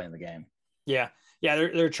Joe's playing the game. Yeah.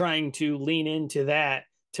 They're trying to lean into that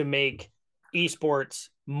to make esports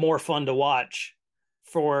more fun to watch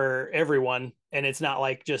for everyone. And it's not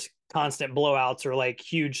like just constant blowouts or like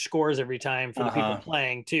huge scores every time for the people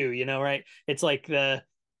playing too, right? It's like it's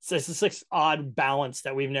this odd balance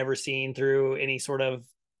that we've never seen through any sort of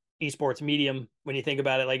esports medium. When you think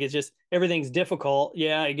about it, like, it's just, everything's difficult.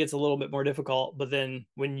 Yeah, it gets a little bit more difficult, but then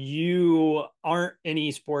when you aren't in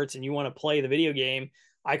esports and you want to play the video game,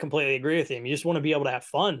 I completely agree with him. You just want to be able to have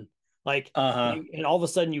fun. Like, and all of a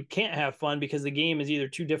sudden you can't have fun because the game is either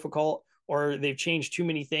too difficult or they've changed too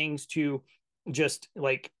many things to just,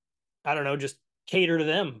 like, I don't know, just cater to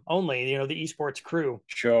them only, the esports crew.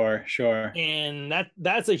 Sure. And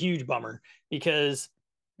that's a huge bummer because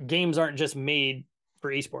games aren't just made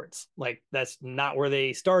for esports. Like, that's not where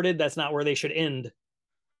they started. That's not where they should end.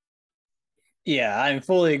 Yeah, I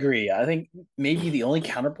fully agree. I think maybe the only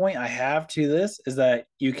counterpoint I have to this is that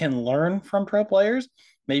you can learn from pro players.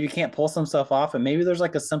 Maybe you can't pull some stuff off, and maybe there's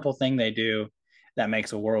like a simple thing they do that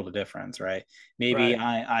makes a world of difference, right? Maybe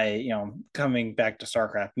I coming back to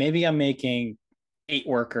StarCraft, maybe I'm making 8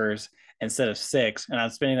 workers instead of 6, and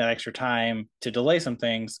I'm spending that extra time to delay some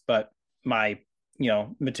things, but my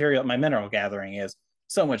my mineral gathering is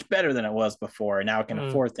so much better than it was before, and now I can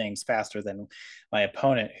afford things faster than my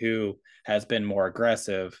opponent who has been more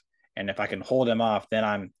aggressive. And if I can hold him off, then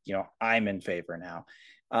I'm in favor now.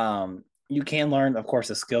 You can learn, of course,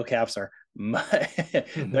 the skill caps are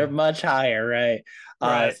they're much higher, right?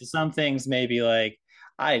 So some things maybe like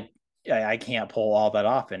I can't pull all that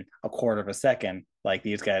off in a quarter of a second like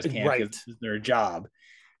these guys can, because it's their job.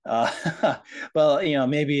 Well,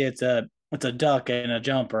 maybe it's a duck and a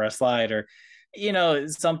jump or a slide, or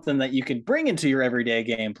something that you can bring into your everyday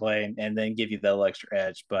gameplay and then give you that little extra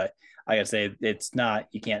edge. But I gotta say, it's not,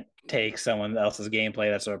 you can't take someone else's gameplay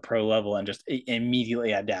that's at a pro level and just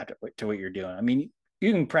immediately adapt it to what you're doing. I mean,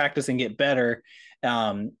 you can practice and get better,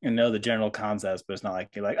 and know the general concepts, but it's not like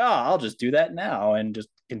you're like, oh, I'll just do that now and just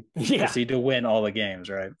proceed to win all the games,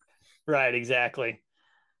 right? Right, exactly.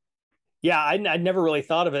 Yeah, I never really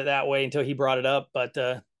thought of it that way until he brought it up, but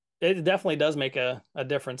it definitely does make a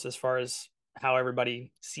difference as far as how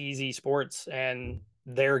everybody sees esports and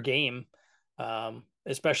their game.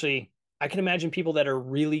 Especially, I can imagine people that are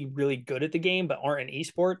really, really good at the game but aren't in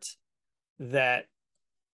esports that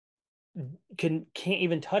can't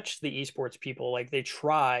even touch the esports people. Like, they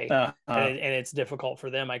try and it's difficult for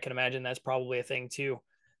them. I can imagine that's probably a thing too,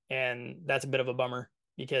 and that's a bit of a bummer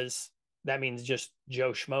because that means just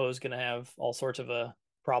Joe Schmo is going to have all sorts of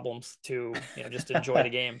problems to just enjoy the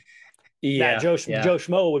game. Joe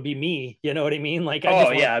Schmo would be me. You know what I mean? Like,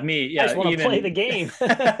 me. I just want to play the game.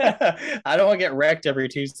 I don't want to get wrecked every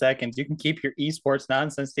 2 seconds. You can keep your esports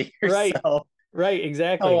nonsense to yourself. Right,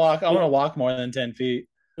 exactly. I want to walk more than 10 feet.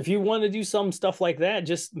 If you want to do some stuff like that,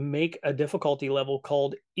 just make a difficulty level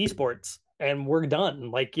called esports and we're done.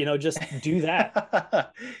 Like, just do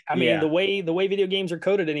that. I mean, the way video games are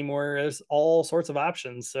coded anymore, there's all sorts of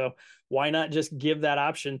options. So why not just give that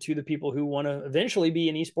option to the people who want to eventually be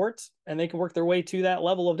in esports, and they can work their way to that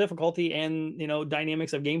level of difficulty and,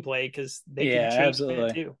 dynamics of gameplay, because they can change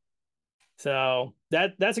it too. So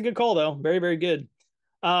that's a good call though. Very, very good.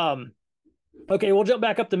 Okay, we'll jump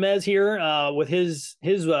back up to Mez here with his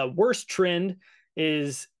worst trend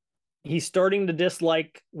is he's starting to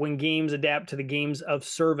dislike when games adapt to the games of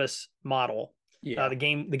service model. The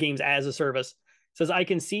games as a service. Says, I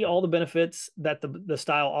can see all the benefits that the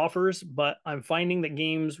style offers, but I'm finding that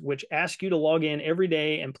games which ask you to log in every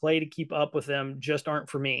day and play to keep up with them just aren't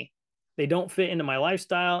for me. They don't fit into my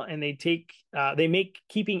lifestyle, and they make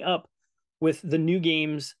keeping up with the new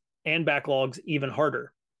games and backlogs even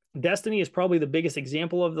harder. Destiny is probably the biggest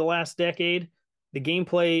example of the last decade. The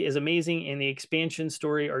gameplay is amazing and the expansion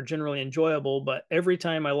story are generally enjoyable, but every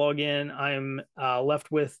time I log in, I'm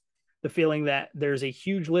left with the feeling that there's a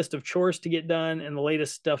huge list of chores to get done and the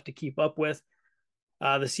latest stuff to keep up with.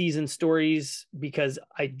 The season stories, because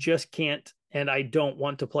I just can't and I don't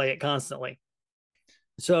want to play it constantly.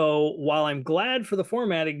 So while I'm glad for the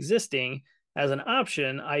format existing as an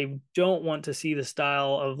option, I don't want to see the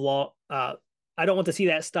style of I don't want to see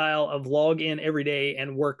that style of log in every day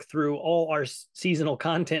and work through all our seasonal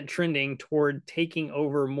content trending toward taking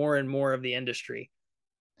over more and more of the industry.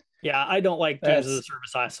 Yeah, I don't like terms of the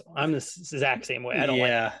service. I'm the exact same way. I don't like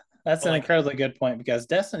it. That's an incredibly good point because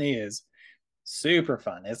Destiny is super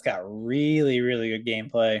fun. It's got really, really good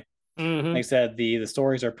gameplay. Like I said, the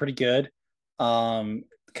stories are pretty good.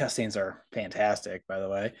 Cutscenes are fantastic, by the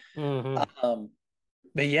way.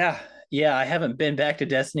 But yeah, I haven't been back to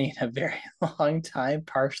Destiny in a very long time,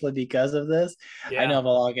 partially because of this. I know if I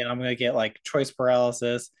log in, I'm gonna get like choice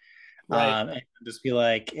paralysis. Right. And just be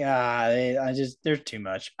like, I just there's too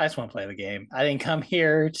much. I just want to play the game. I didn't come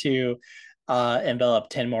here to envelop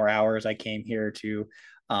 10 more hours. I came here to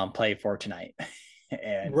play for tonight.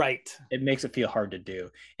 And it makes it feel hard to do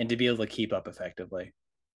and to be able to keep up effectively.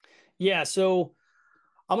 Yeah, so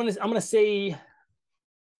I'm gonna say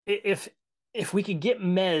if we could get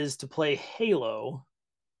Mez to play Halo,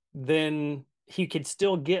 then he could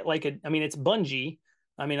still get like it's Bungie.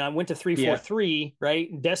 I mean, I went to 343,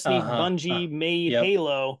 right? Destiny, Bungie made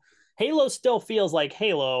Halo. Halo still feels like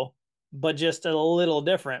Halo, but just a little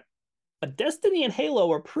different. But Destiny and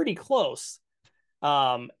Halo are pretty close.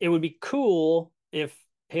 It would be cool if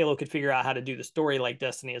Halo could figure out how to do the story like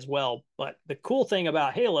Destiny as well. But the cool thing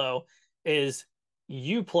about Halo is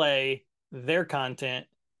you play their content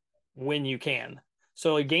when you can.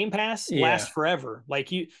 So a Game Pass lasts forever.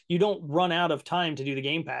 Like you don't run out of time to do the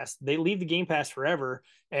Game Pass. They leave the Game Pass forever,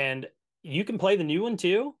 and you can play the new one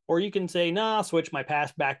too, or you can say, nah, I'll switch my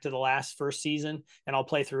pass back to the first season and I'll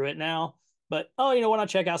play through it now. But, you know what? I'll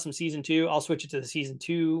check out some season 2. I'll switch it to the season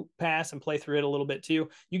 2 pass and play through it a little bit too.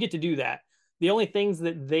 You get to do that. The only things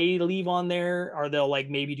that they leave on there are they'll like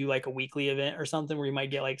maybe do like a weekly event or something where you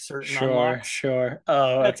might get like certain unlocks. Sure.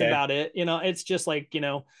 Oh, that's about it. You know, it's just like,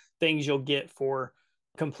 things you'll get for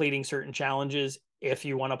completing certain challenges if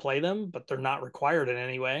you want to play them, but they're not required in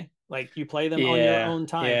any way. Like you play them on your own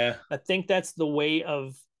time. Yeah. I think that's the way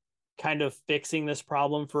of kind of fixing this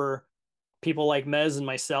problem for people like Mez and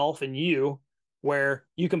myself and you, where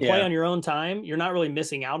you can play on your own time. You're not really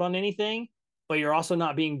missing out on anything, but you're also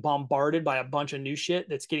not being bombarded by a bunch of new shit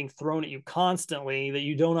that's getting thrown at you constantly that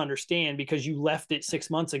you don't understand because you left it 6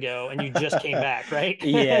 months ago and you just came back, right?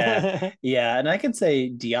 Yeah. And I can say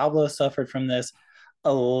Diablo suffered from this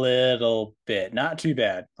a little bit, not too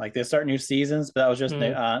bad. Like they start new seasons, but that was just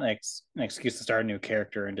an excuse to start a new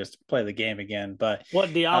character and just play the game again. But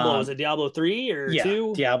what Diablo is it? Diablo 3 or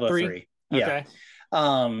 2? Diablo 3. Yeah.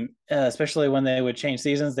 Okay. Especially when they would change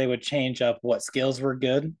seasons, they would change up what skills were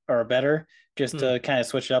good or better, just to kind of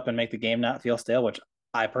switch it up and make the game not feel stale, which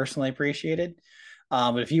I personally appreciated.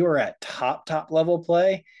 But if you were at top level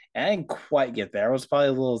play, and I didn't quite get there, I was probably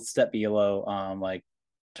a little step below like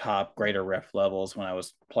top greater rift levels when I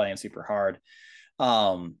was playing super hard.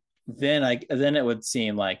 Then it would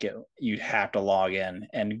seem like you'd have to log in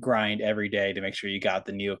and grind every day to make sure you got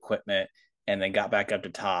the new equipment and then got back up to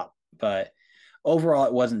top. But overall,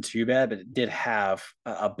 it wasn't too bad, but it did have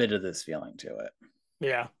a bit of this feeling to it.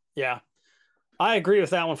 Yeah. I agree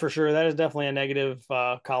with that one for sure. That is definitely a negative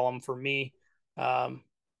column for me. I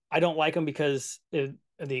don't like him because the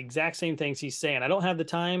exact same things he's saying. I don't have the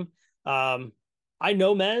time. I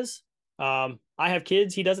know Mez. I have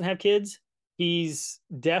kids. He doesn't have kids. He's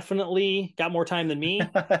definitely got more time than me.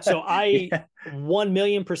 So I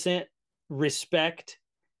 1,000,000% respect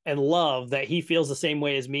and love that he feels the same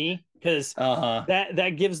way as me, because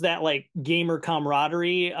that gives that like gamer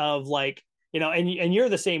camaraderie of like, and you're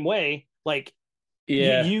the same way. Like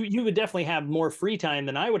you would definitely have more free time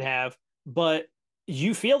than I would have, but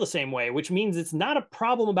you feel the same way, which means it's not a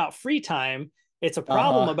problem about free time. It's a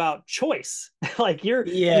problem about choice. Like you're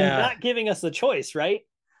not giving us the choice, right?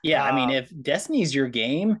 Yeah, I mean, if Destiny's your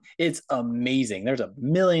game, it's amazing. There's a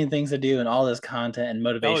million things to do and all this content and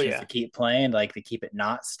motivations to keep playing, like to keep it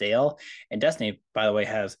not stale. And Destiny, by the way,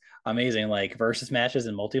 has amazing like versus matches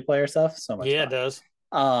and multiplayer stuff. So much fun. It does.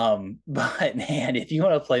 But man, if you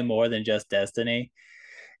want to play more than just Destiny,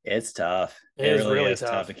 it's tough. It really is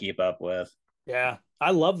tough to keep up with. Yeah, I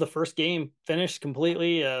love the first game, finished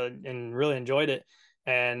completely, and really enjoyed it,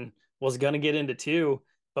 and was gonna get into 2,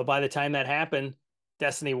 but by the time that happened,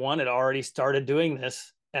 Destiny 1 had already started doing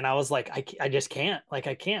this. And I was like, I just can't. Like,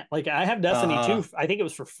 I can't. Like, I have Destiny 2. I think it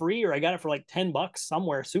was for free, or I got it for like $10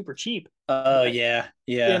 somewhere, super cheap. Oh, yeah.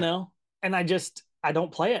 You know, and I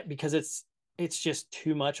don't play it because it's just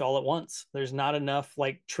too much all at once. There's not enough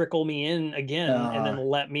like trickle me in again and then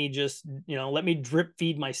let me just, let me drip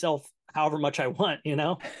feed myself however much I want,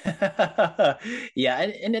 Yeah,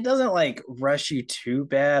 and it doesn't like rush you too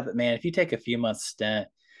bad, but man, if you take a few months stint,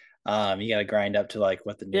 you got to grind up to like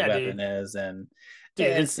what the new weapon is and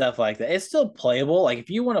stuff like that. It's still playable. Like if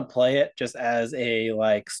you want to play it just as a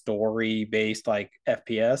like story based like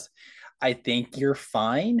FPS, I think you're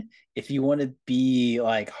fine. If you want to be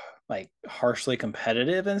like harshly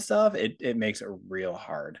competitive and stuff, it makes it real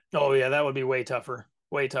hard. Oh yeah, that would be way tougher.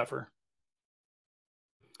 Way tougher.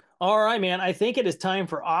 All right, man. I think it is time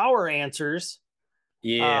for our answers.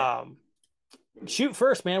 Yeah. Shoot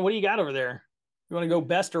first, man. What do you got over there? You want to go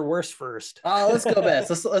best or worst first? Oh, let's go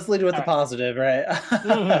best. Let's lead with the positive, right?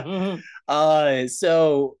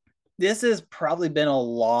 So this has probably been a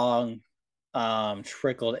long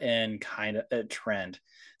trickled in kind of a trend.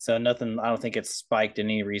 So nothing, I don't think it's spiked in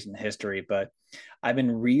any recent history, but I've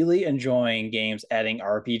been really enjoying games adding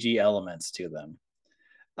RPG elements to them.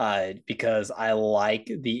 Because I like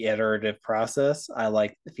the iterative process. I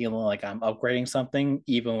like feeling like I'm upgrading something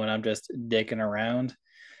even when I'm just dicking around.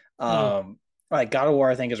 Like God of War,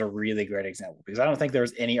 I think is a really great example because I don't think there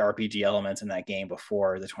was any RPG elements in that game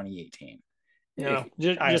before the 2018. No,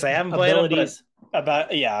 I haven't played abilities. I'm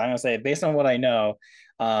gonna say based on what I know,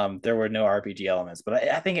 there were no RPG elements, but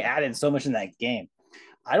I think it added so much in that game.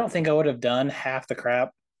 I don't think I would have done half the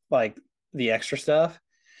crap, like the extra stuff.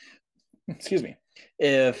 Excuse me,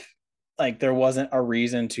 if like there wasn't a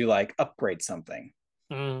reason to like upgrade something,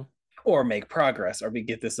 or make progress, or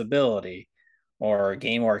get this ability, or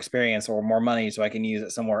gain more experience or more money so I can use it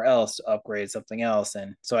somewhere else to upgrade something else.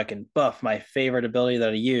 And so I can buff my favorite ability that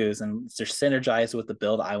I use and just synergize with the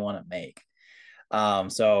build I want to make.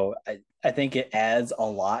 So I think it adds a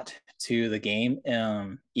lot to the game,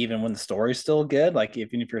 even when the story's still good. Like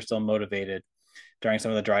even if you're still motivated during some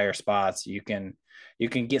of the drier spots, you can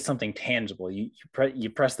get something tangible. You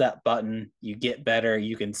press that button, you get better,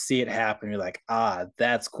 you can see it happen. You're like,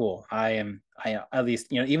 that's cool. I at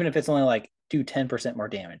least, even if it's only like do 10% more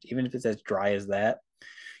damage, even if it's as dry as that,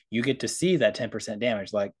 you get to see that 10%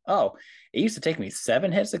 damage. Like, oh, it used to take me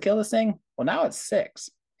 7 hits to kill this thing. Well, now it's 6.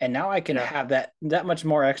 And now I can have that much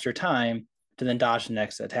more extra time to then dodge the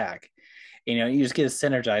next attack. You just get to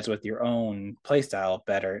synergize with your own playstyle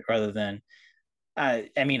better rather than, a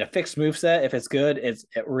fixed move set. If it's good, it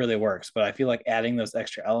really works. But I feel like adding those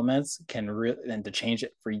extra elements can really, and to change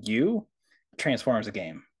it for you, transforms the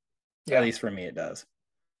game. Yeah. At least for me, it does.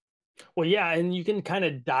 Well, yeah, and you can kind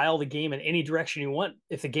of dial the game in any direction you want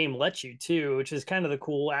if the game lets you too, which is kind of the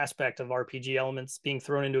cool aspect of RPG elements being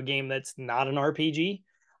thrown into a game that's not an RPG.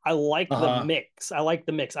 I like the mix.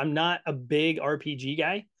 I'm not a big RPG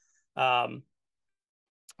guy. My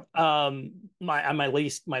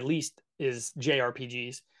least is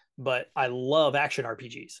JRPGs, but I love action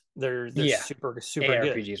RPGs. They're super good.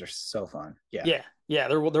 RPGs are so fun. Yeah.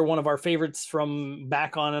 They're one of our favorites from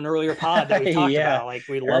back on an earlier pod that we talked about. Like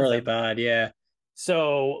we love early pod, yeah.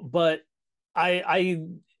 So, but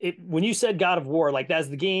when you said God of War, like that's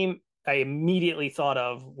the game I immediately thought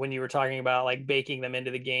of when you were talking about like baking them into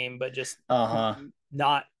the game, but just not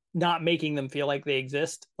making them feel like they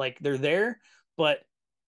exist. Like they're there, but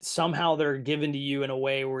somehow they're given to you in a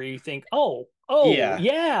way where you think,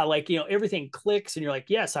 yeah, like everything clicks and you're like,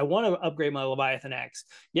 yes, I want to upgrade my Leviathan Axe.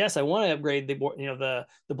 Yes, I want to upgrade the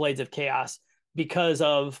Blades of Chaos because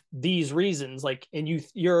of these reasons. Like, and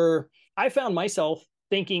I found myself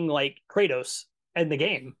thinking like Kratos in the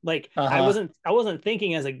game. Like I wasn't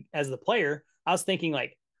thinking as the player. I was thinking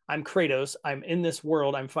like, I'm Kratos, I'm in this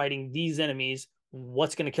world, I'm fighting these enemies.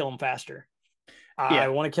 What's going to kill them faster? I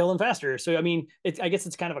want to kill them faster. So, I guess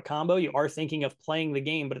it's kind of a combo. You are thinking of playing the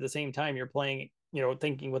game, but at the same time, you're playing,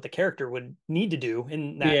 thinking what the character would need to do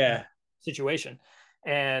in that situation.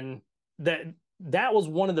 And that was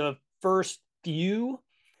one of the first few.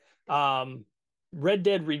 Red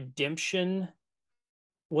Dead Redemption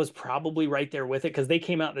was probably right there with it because they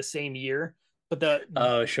came out the same year. But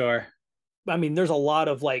there's a lot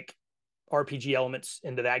of like RPG elements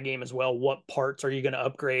into that game as well. What parts are you going to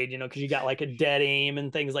upgrade? Because you got like a dead aim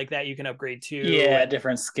and things like that you can upgrade too. Yeah,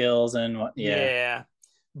 different skills and what. Yeah.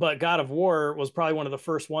 But God of War was probably one of the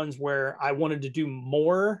first ones where I wanted to do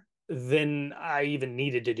more than I even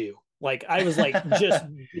needed to do. Like I was like just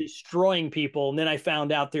destroying people, and then I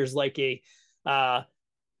found out there's like a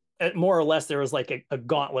more or less there was like a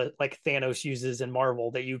gauntlet like Thanos uses in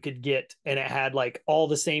Marvel that you could get, and it had like all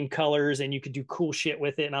the same colors and you could do cool shit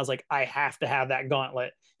with it. And I was like, I have to have that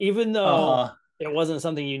gauntlet, even though it wasn't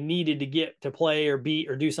something you needed to get to play or beat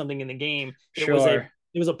or do something in the game. Sure.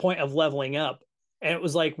 It was a point of leveling up. And it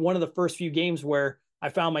was like one of the first few games where I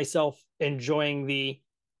found myself enjoying the,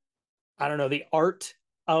 I don't know, the art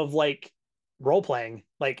of like role playing.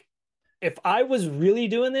 Like, if I was really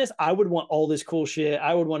doing this, I would want all this cool shit.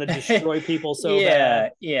 I would want to destroy people so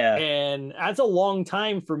bad. Yeah. And that's a long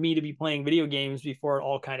time for me to be playing video games before it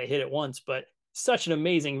all kind of hit at once. But such an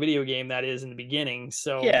amazing video game that is in the beginning.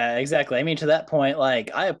 So yeah, exactly. I mean, to that point,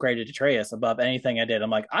 like I upgraded Atreus above anything I did.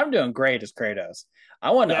 I'm like, I'm doing great as Kratos.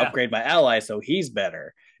 I want to upgrade my ally so he's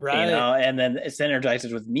better. Right. You know, and then it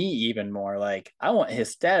synergizes with me even more. Like I want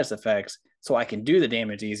his status effects so I can do the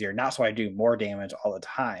damage easier, not so I do more damage all the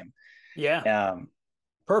time. Yeah.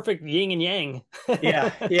 Perfect yin and yang.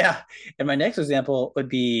 Yeah. And my next example would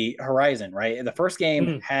be Horizon, right? The first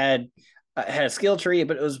game had a skill tree,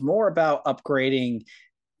 but it was more about upgrading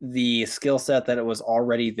the skill set that it was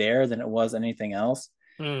already there than it was anything else.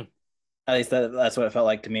 At least that's what it felt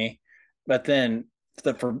like to me. But then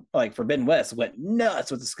Forbidden West went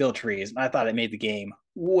nuts with the skill trees, and I thought it made the game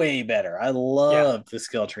way better. I loved the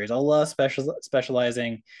skill trees. I love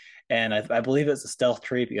specializing. And I believe it's a stealth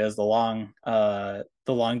tree because the long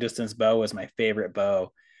distance bow was my favorite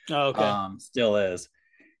bow. Oh, okay. Still is.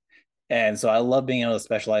 And so I love being able to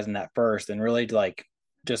specialize in that first and really like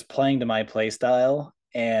just playing to my play style.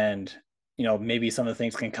 And, you know, maybe some of the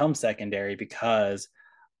things can come secondary because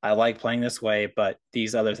I like playing this way, but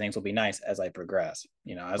these other things will be nice as I progress.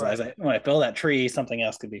 You know, when I fill that tree, something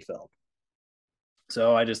else could be filled.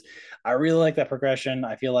 So I really like that progression.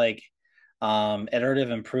 I feel like iterative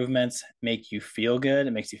improvements make you feel good.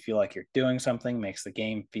 It makes you feel like you're doing something, makes the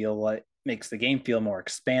game feel more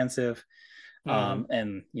expansive.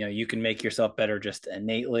 And you know, you can make yourself better just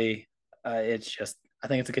innately. I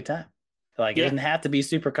think it's a good time. Like it doesn't have to be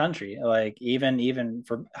super country. Like even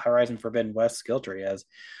for Horizon Forbidden West skill tree, as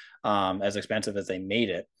expensive as they made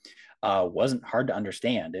it, wasn't hard to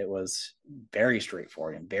understand. It was very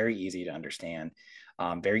straightforward and very easy to understand,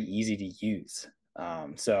 very easy to use.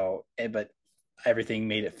 But everything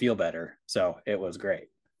made it feel better. So it was great.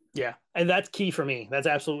 Yeah. And that's key for me. That's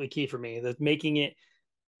absolutely key for me. That's making it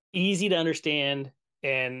easy to understand,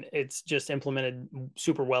 and it's just implemented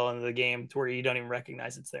super well into the game to where you don't even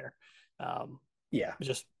recognize it's there.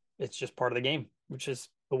 It's just part of the game, which is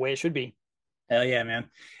the way it should be. Hell yeah, man.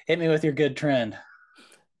 Hit me with your good trend.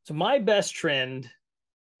 So my best trend,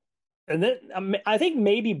 and then I think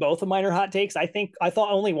maybe both of mine are hot takes. I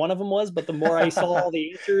thought only one of them was, but the more I saw all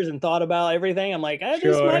the answers and thought about everything, I'm like,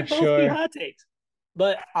 this might both be hot takes.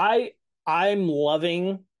 But I'm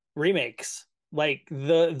loving remakes. Like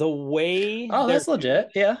the way. Oh, that's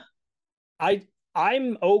legit. Yeah.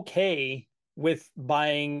 I'm okay with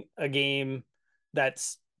buying a game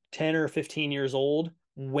that's 10 or 15 years old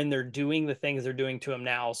when they're doing the things they're doing to them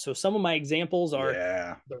now. So some of my examples are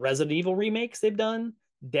the Resident Evil remakes they've done.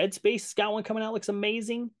 Dead Space got one coming out, looks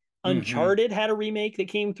amazing. Uncharted had a remake that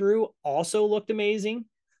came through, also looked amazing.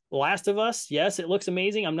 Last of Us, yes, it looks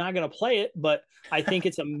amazing. I'm not going to play it, but I think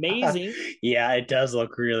it's amazing. Yeah, it does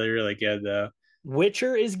look really, really good though.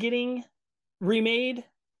 Witcher is getting remade.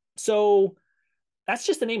 So that's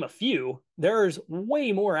just to name a few. There's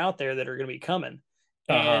way more out there that are going to be coming.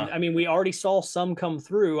 And I mean, we already saw some come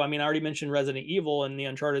through. I mean, I already mentioned Resident Evil and the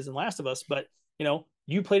Uncharted and Last of Us, but you know,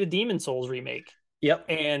 you played a Demon Souls remake. Yep.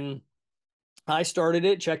 And I started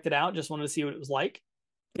it, checked it out, just wanted to see what it was like.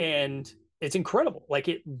 And it's incredible. Like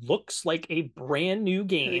it looks like a brand new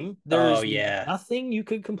game. There's nothing you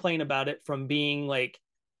could complain about it from being like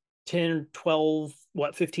 10, 12,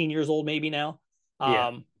 15 years old maybe now.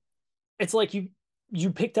 It's like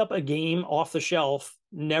you picked up a game off the shelf,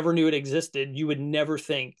 never knew it existed. You would never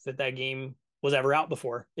think that game was ever out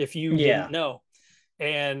before if you didn't know.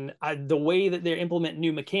 And the way that they implement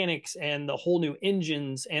new mechanics and the whole new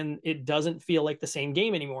engines, and it doesn't feel like the same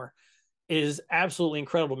game anymore, is absolutely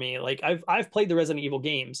incredible to me. Like I've played the Resident Evil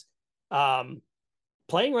games.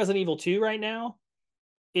 Playing Resident Evil 2 right now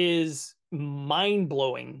is mind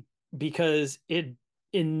blowing because it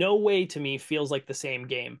in no way to me feels like the same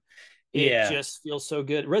game. It just feels so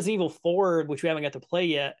good. Resident Evil 4, which we haven't got to play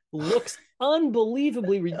yet, looks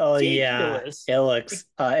unbelievably ridiculous. Oh yeah, it looks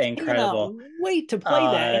incredible. Wait to play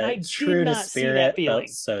that, and I did not see that feeling.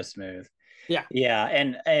 So smooth. Yeah,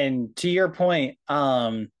 and to your point,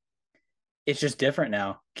 it's just different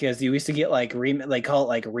now because you used to get like they call it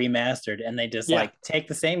like remastered, and they just like take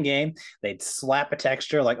the same game, they'd slap a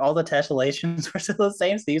texture, like all the tessellations were still the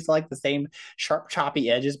same, so you used to like the same sharp choppy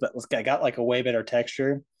edges, but it's got like a way better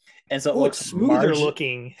texture, and so it looks smoother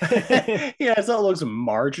looking. Yeah, so it looks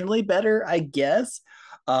marginally better, I guess.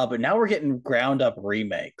 But now we're getting ground up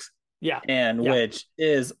remakes. Yeah. And which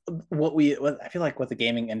is what I feel like what the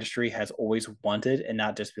gaming industry has always wanted, and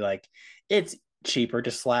not just be like, it's cheaper to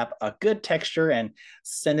slap a good texture and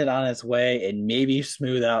send it on its way and maybe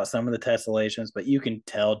smooth out some of the tessellations, but you can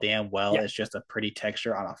tell damn well it's just a pretty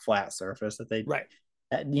texture on a flat surface that they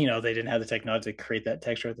they didn't have the technology to create that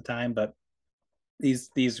texture at the time. But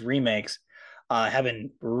these remakes have been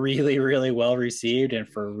really, really well received, and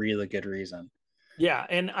for really good reason. Yeah,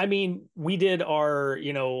 and I mean, we did our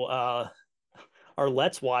our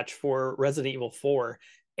Let's Watch for Resident Evil 4,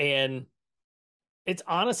 and it's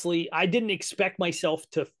honestly, I didn't expect myself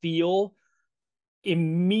to feel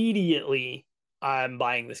immediately I'm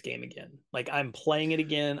buying this game again. Like, I'm playing it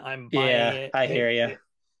again. I'm buying it. I hear you.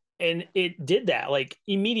 And it did that. Like,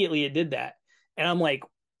 immediately it did that. And I'm like,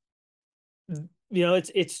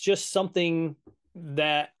 it's just something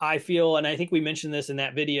that I feel, and I think we mentioned this in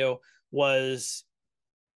that video, was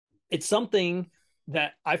it's something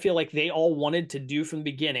that I feel like they all wanted to do from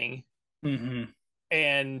the beginning. Mm-hmm.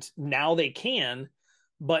 And now they can,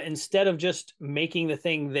 but instead of just making the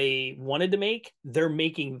thing they wanted to make, they're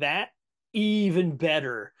making that even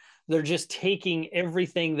better. They're just taking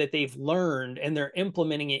everything that they've learned and they're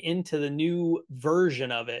implementing it into the new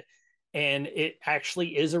version of it. And it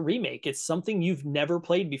actually is a remake. It's something you've never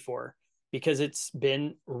played before because it's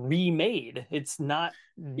been remade. It's not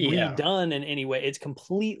redone in any way. It's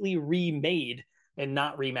completely remade and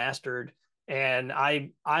not remastered. And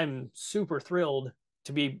I'm super thrilled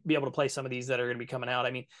to be able to play some of these that are going to be coming out.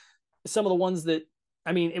 I mean, some of the ones that,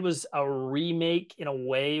 I mean, it was a remake in a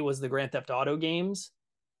way, was the Grand Theft Auto games,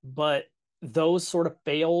 but those sort of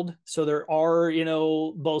failed. So there are,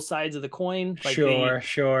 both sides of the coin. Like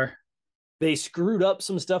sure. They screwed up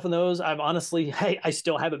some stuff in those. I've honestly, I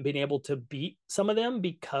still haven't been able to beat some of them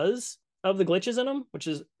because of the glitches in them, which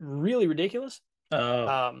is really ridiculous.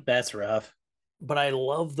 Oh, that's rough. But I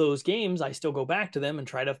love those games. I still go back to them and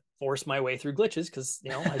try to force my way through glitches because,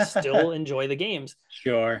 I still enjoy the games.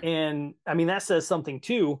 Sure. And I mean, that says something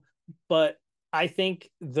too. But I think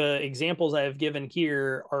the examples I have given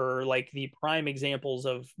here are like the prime examples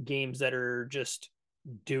of games that are just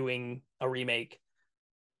doing a remake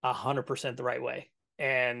 100% the right way.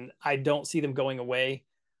 And I don't see them going away.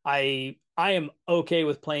 I am okay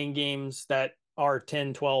with playing games that are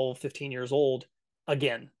 10, 12, 15 years old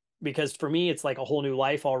again, because for me, it's like a whole new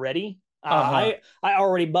life already. I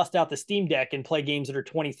already bust out the Steam Deck and play games that are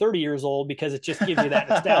 20, 30 years old because it just gives you that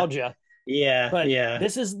nostalgia. But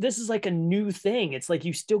this is like a new thing. It's like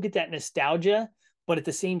you still get that nostalgia, but at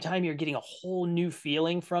the same time, you're getting a whole new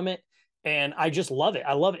feeling from it. And I just love it.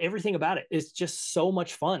 I love everything about it. It's just so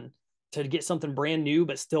much fun to get something brand new,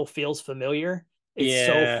 but still feels familiar.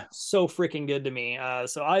 It's so freaking good to me.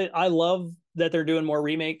 So I love that they're doing more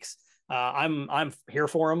remakes. I'm here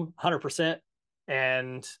for them 100%.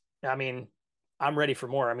 And I mean, I'm ready for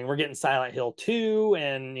more. I mean, we're getting Silent Hill 2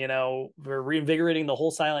 and, we're reinvigorating the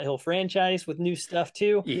whole Silent Hill franchise with new stuff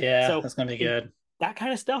too. Yeah. So that's going to be good. That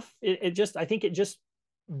kind of stuff. I think it just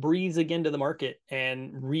breathes again to the market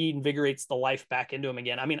and reinvigorates the life back into them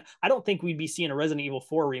again. I mean, I don't think we'd be seeing a Resident Evil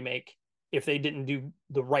 4 remake if they didn't do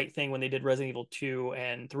the right thing when they did Resident Evil 2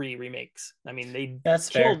 and 3 remakes. I mean, they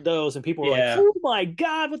killed those and people were like, oh my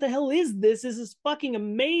God, what the hell is this? This is fucking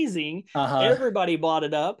amazing. Everybody bought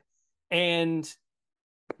it up, and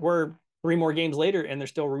we're 3 more games later and they're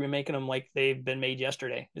still remaking them like they've been made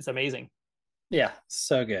yesterday. It's amazing. Yeah,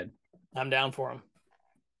 so good. I'm down for them.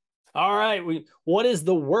 All right, what is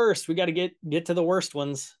the worst? We got to get to the worst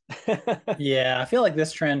ones. Yeah, I feel like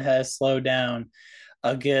this trend has slowed down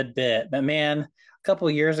a good bit, but man, a couple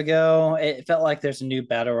of years ago, it felt like there's a new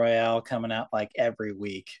battle royale coming out like every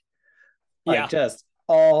week, like just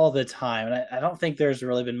all the time. And I don't think there's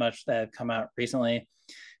really been much that have come out recently.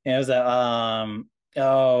 It was that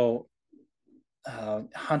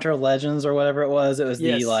Hunter Legends or whatever it was. It was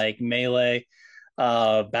the like melee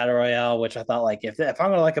battle royale, which I thought, like, if I'm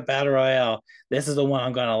gonna like a battle royale, this is the one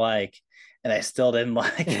I'm gonna like, and I still didn't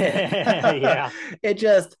like it. It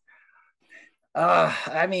just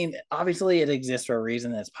I mean, obviously it exists for a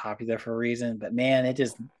reason, it's popular for a reason, but man, it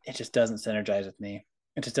just doesn't synergize with me.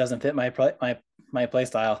 It just doesn't fit my play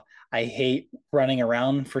style. I hate running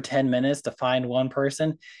around for 10 minutes to find one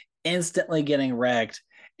person, instantly getting wrecked,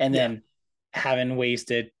 and then having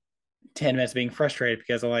wasted 10 minutes being frustrated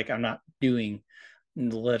because I'm not doing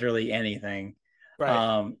literally anything.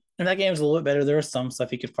 Right. And that game was a little bit better. There was some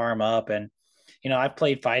stuff you could farm up, and I've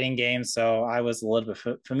played fighting games, so I was a little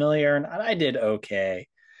bit familiar, and I did okay.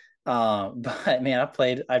 But man,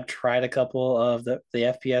 I've tried a couple of the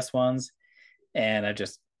FPS ones, and I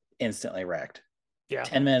just instantly wrecked. Yeah.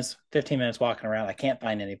 10 minutes, 15 minutes walking around. I can't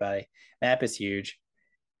find anybody. Map is huge.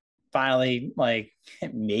 Finally, like,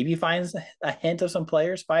 maybe finds a hint of some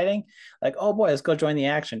players fighting. Like, oh boy, let's go join the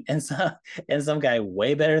action. And some guy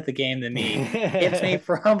way better at the game than me hits me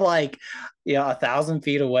from like 1,000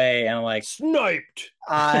 feet away. And I'm like, sniped.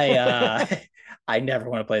 I never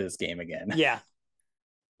want to play this game again. Yeah.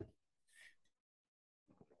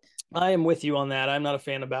 I am with you on that. I'm not a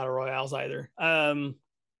fan of battle royales either.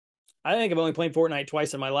 I think I've only played Fortnite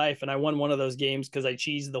twice in my life, and I won one of those games because I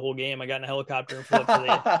cheesed the whole game. I got in a helicopter and flew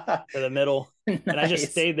up to the middle, nice. And I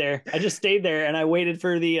just stayed there. And I waited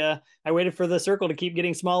for the circle to keep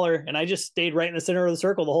getting smaller, and I just stayed right in the center of the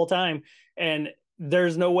circle the whole time. And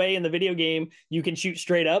there's no way in the video game you can shoot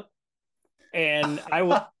straight up. And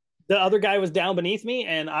the other guy was down beneath me,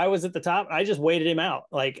 and I was at the top. I just waited him out.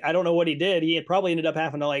 Like, I don't know what he did. He had probably ended up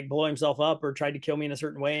having to like blow himself up or tried to kill me in a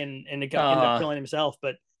certain way, and ended up killing himself.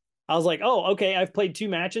 But I was like, oh, okay, I've played 2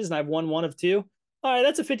 matches and I've won 1 of 2. All right,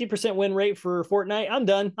 that's a 50% win rate for Fortnite. I'm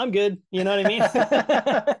done. I'm good. You know what I mean?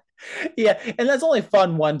 Yeah, and that's only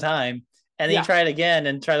fun one time. And then you try it again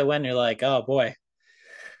and try to win. You're like, oh boy,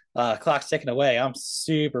 clock's ticking away. I'm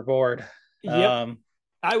super bored. Yep.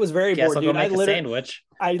 I was very bored, dude.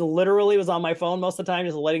 I literally was on my phone most of the time,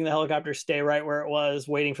 just letting the helicopter stay right where it was,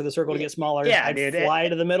 waiting for the circle to get smaller. Yeah, I'd fly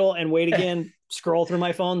to the middle and wait again, scroll through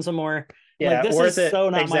my phone some more. Yeah, like, this is so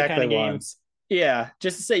not my kind of game. Yeah,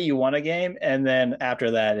 just to say you won a game, and then after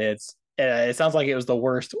that, it sounds like it was the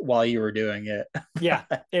worst while you were doing it. Yeah,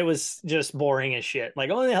 it was just boring as shit. Like,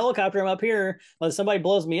 oh, the helicopter, I'm up here. Unless somebody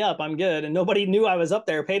blows me up, I'm good. And nobody knew I was up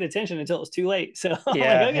there, paid attention until it was too late. So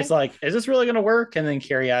yeah, okay. It's like, is this really going to work? And then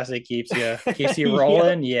curiosity keeps you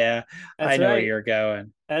rolling. Yeah, I know where you're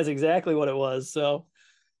going. That's exactly what it was. So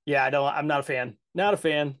yeah, I'm not a fan. Not a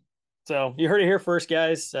fan. So you heard it here first,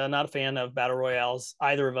 guys. Not a fan of battle royales.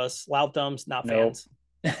 Either of us. Loud thumbs, not fans.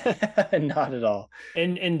 Not at all.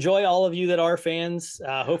 And enjoy all of you that are fans.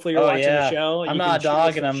 Hopefully you're watching the show. I'm not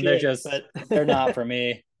dogging them. They're not for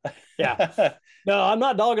me. Yeah. No, I'm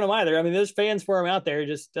not dogging them either. I mean, there's fans for them out there,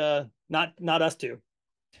 just not us two.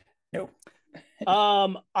 Nope.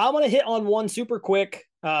 I'm gonna hit on one super quick.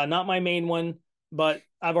 Not my main one, but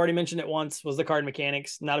I've already mentioned it once, was the card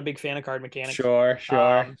mechanics. Not a big fan of card mechanics. Sure.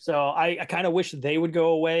 So I kind of wish they would go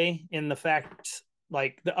away, in the fact,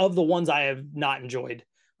 like, of the ones I have not enjoyed,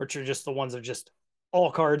 which are just the ones of just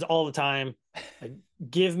all cards all the time. Like,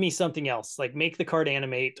 give me something else. Like, make the card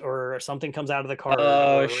animate, or something comes out of the card.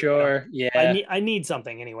 Oh, sure. Yeah. I need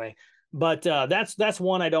something anyway. But that's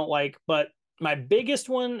one I don't like. But my biggest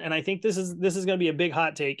one, and I think this is going to be a big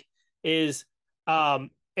hot take, is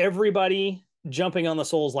everybody jumping on the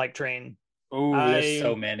Souls-like train. Oh, there's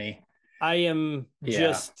so many. I am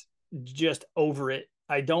just over it.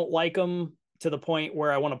 I don't like them to the point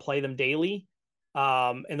where I want to play them daily.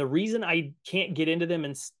 And the reason I can't get into them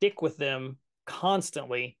and stick with them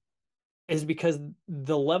constantly is because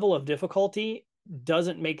the level of difficulty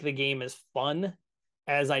doesn't make the game as fun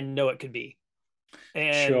as I know it could be.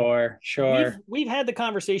 And sure. We've had the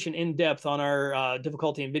conversation in depth on our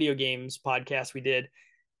difficulty in video games podcast we did,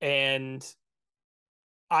 and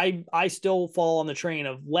I still fall on the train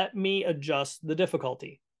of, let me adjust the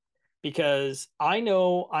difficulty, because I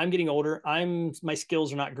know I'm getting older. My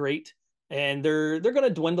skills are not great, and they're going to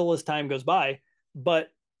dwindle as time goes by, but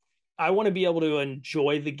I want to be able to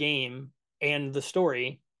enjoy the game and the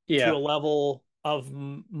story to a level of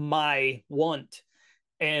my want.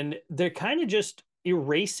 And they're kind of just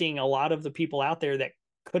erasing a lot of the people out there that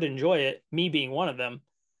could enjoy it, me being one of them,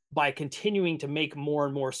 by continuing to make more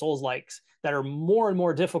and more Souls-likes that are more and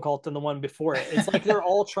more difficult than the one before it. It's like they're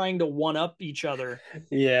all trying to one up each other.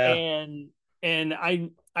 Yeah. And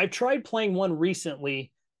I've tried playing one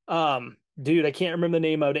recently. Dude, I can't remember the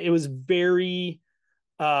name of it. It was very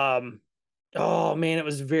it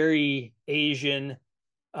was very Asian.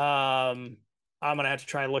 I'm gonna have to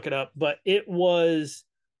try and look it up, but it was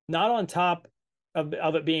not, on top of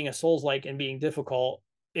it being a Souls-like and being difficult,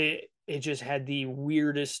 it just had the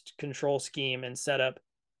weirdest control scheme and setup.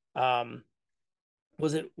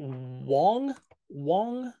 Was it Wong,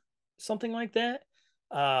 something like that?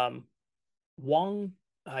 Wong,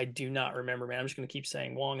 I do not remember, man. I'm just gonna keep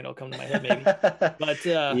saying Wong and it'll come to my head maybe. But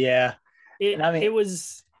yeah,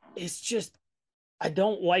 it's just, I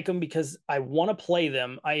don't like them because I want to play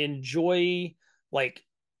them. I enjoy, like,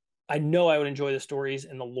 I know I would enjoy the stories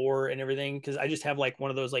and the lore and everything, because I just have like one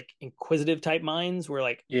of those like inquisitive type minds where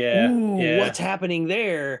like, Yeah, ooh, yeah, what's happening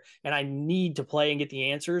there? And I need to play and get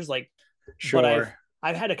the answers. Like, but sure.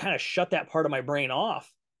 I've had to kind of shut that part of my brain off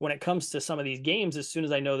when it comes to some of these games as soon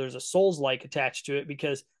as I know there's a Souls like attached to it,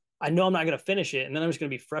 because I know I'm not going to finish it, and then I'm just going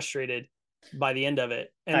to be frustrated by the end of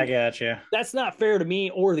it. I And got you. that's not fair to me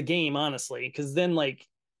or the game, honestly, because then like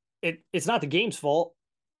it's not the game's fault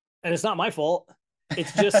and it's not my fault.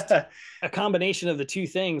 It's just a combination of the two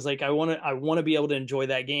things. Like I want to be able to enjoy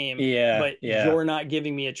that game, Yeah, but yeah, you're not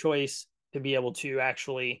giving me a choice to be able to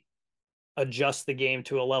actually adjust the game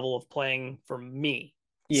to a level of playing for me.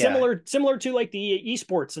 yeah, Similar to like the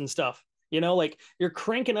esports and stuff. Like you're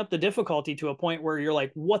cranking up the difficulty to a point where you're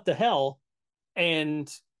like, what the hell? And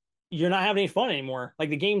you're not having any fun anymore. Like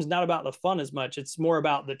the game's not about the fun as much. It's more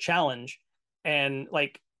about the challenge. And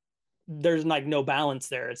like there's like no balance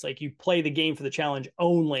there. It's like you play the game for the challenge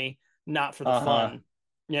only, not for the uh-huh. fun.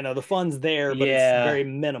 The fun's there, but it's Yeah, very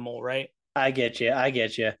minimal, right? I get you. I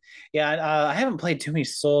get you. Yeah, I haven't played too many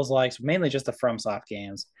Souls likes, mainly just the FromSoft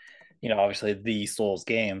games. Obviously the Souls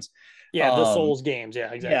games. Yeah, the Um, Souls games.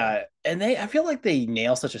 Yeah, exactly. yeah, and I feel like they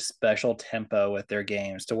nail such a special tempo with their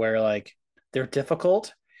games to where like they're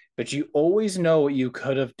difficult, but you always know what you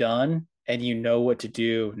could have done and you know what to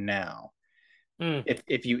do now. Mm.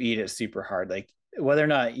 If you eat it super hard, like whether or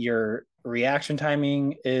not your reaction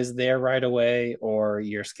timing is there right away or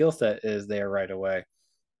your skill set is there right away.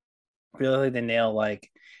 Really, they nail like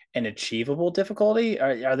an achievable difficulty.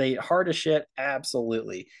 Are they hard as shit?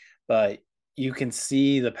 Absolutely, but you can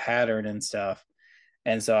see the pattern and stuff.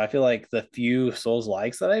 And so I feel like the few Souls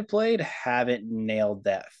likes that I played haven't nailed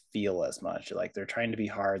that feel as much. Like they're trying to be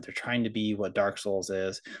hard, they're trying to be what Dark Souls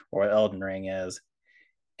is or what Elden Ring is,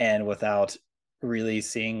 and without really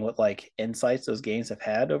seeing what like insights those games have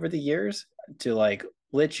had over the years to like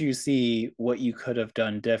let you see what you could have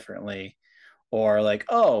done differently, or like,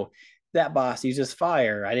 oh, that boss uses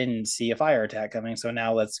fire, I didn't see a fire attack coming, so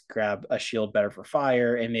now let's grab a shield better for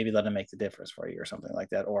fire and maybe let him make the difference for you or something like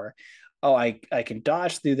that. Or oh, I can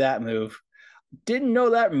dodge through that move, didn't know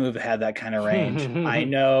that move had that kind of range. I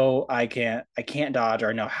know I can't dodge, or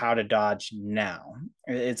I know how to dodge now.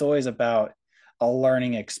 It's always about a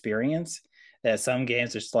learning experience. That some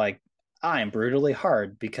games are just like, I'm brutally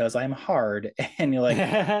hard because I'm hard. And you're like,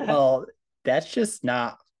 well, that's just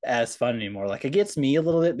not as fun anymore. Like it gets me a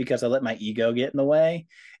little bit because I let my ego get in the way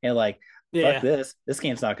and like, fuck Yeah. this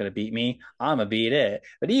game's not going to beat me, I'm gonna beat it.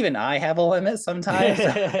 But even I have a limit sometimes.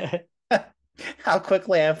 How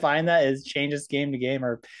quickly I find that is changes game to game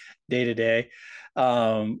or day to day.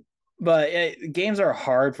 Um, but games are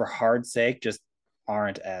hard for hard's sake, just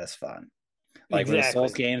aren't as fun. Like with the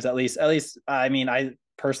Souls Exactly. games, at least, I mean, I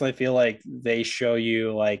personally feel like they show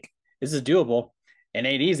you like this is doable. It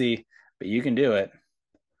ain't easy, but you can do it.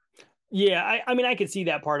 Yeah, I mean I could see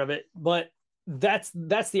that part of it, but that's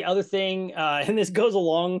the other thing, and this goes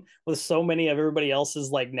along with so many of everybody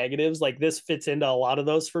else's like negatives. Like this fits into a lot of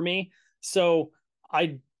those for me. So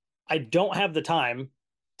I I don't have the time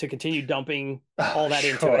to continue dumping Oh, all that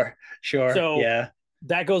into it. sure, So yeah.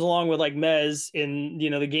 that goes along with like Mez in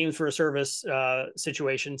the games for a service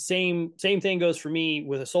situation. Same thing goes for me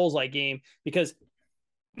with a Souls like game, because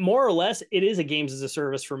more or less it is a games as a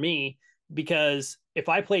service for me, because if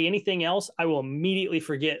I play anything else, I will immediately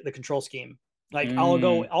forget the control scheme. Like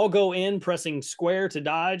Mm. I'll go in pressing square to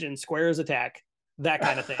dodge and square as attack, that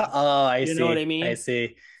kind of thing. Oh, I You know what see. I I mean? see.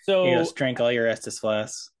 You So just drink all your Estus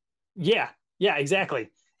flasks. yeah, yeah, exactly.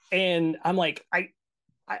 And I'm like,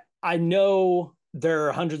 I know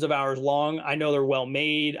they're hundreds of hours long. I know they're well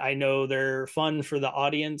made. I know they're fun for the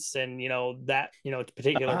audience and that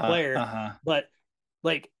particular Uh-huh. player. Uh-huh. But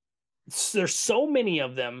like, there's so many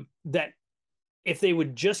of them that if they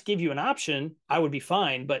would just give you an option, I would be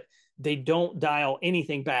fine. But they don't dial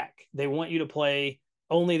anything back. They want you to play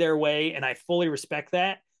only their way, and I fully respect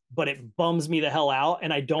that. But it bums me the hell out,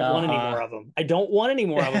 and I don't want any more Uh-huh. of them. I don't want any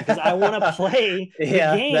more of them because I want to play the Yeah,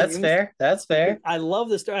 that's games, fair. That's because fair. I love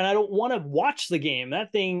the story and I don't want to watch the game.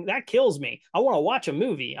 That thing that kills me. I want to watch a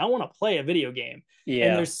movie. I want to play a video game. And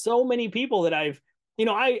Yeah. there's so many people that I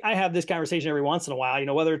have this conversation every once in a while,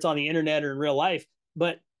 whether it's on the internet or in real life,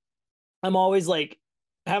 but I'm always like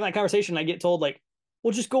having that conversation. I get told like,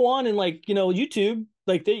 well, just go on and like, YouTube,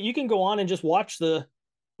 like you can go on and just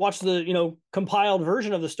watch the, compiled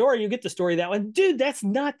version of the story, you get the story that one. Dude, that's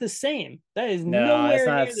not the same. That is No, it's nowhere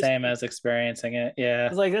not near the the same same. as experiencing it. Yeah.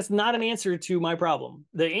 It's like, that's not an answer to my problem.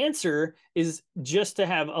 The answer is just to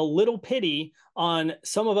have a little pity on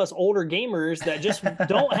some of us older gamers that just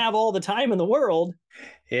don't have all the time in the world.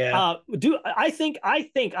 Yeah. I think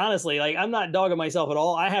honestly, like, I'm not dogging myself at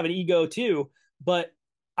all. I have an ego too, but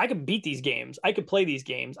I could beat these games. I could play these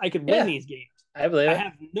games. I could win Yeah. these games. I believe I it.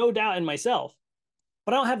 have no doubt in myself,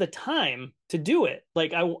 but I don't have the time to do it.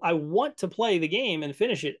 Like, I want to play the game and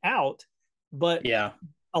finish it out, but Yeah.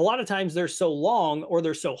 a lot of times they're so long or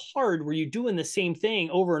they're so hard where you're doing the same thing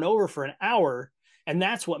over and over for an hour. And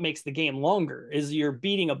that's what makes the game longer, is you're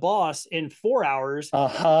beating a boss in 4 hours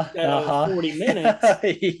instead of 40 minutes.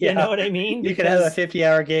 Yeah. You know what I mean? You could have a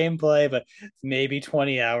 50-hour gameplay, but maybe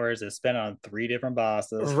 20 hours is spent on 3 different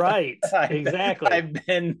bosses. Right. Exactly. I've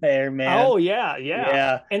been there, man. Oh yeah. Yeah.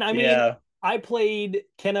 Yeah. And I mean, yeah. I played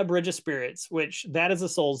Kenna Bridge of Spirits, which that is a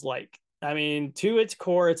Souls-like. I mean, to its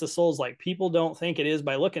core, it's a Souls-like. People don't think it is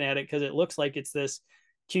by looking at it, because it looks like it's this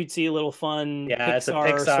cutesy little fun Yeah, it's a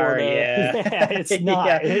Pixar Pixar, sort of. yeah. Yeah, it's not.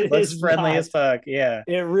 Yeah, It looks is friendly not. as fuck. Yeah.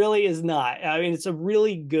 It really is not. I mean, it's a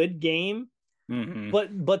really good game, Mhm.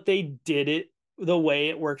 but they did it the way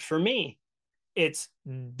it works for me. It's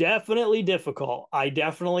definitely difficult. I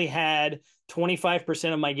definitely had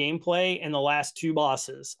 25% of my gameplay in the last 2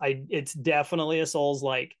 bosses. It's definitely a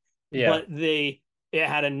Souls-like, Yeah. but it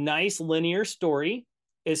had a nice linear story.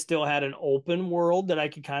 It still had an open world that I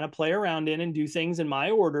could kind of play around in and do things in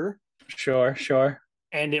my order. Sure, sure.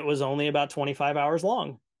 And it was only about 25 hours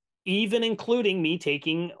long, even including me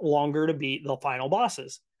taking longer to beat the final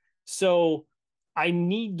bosses. So I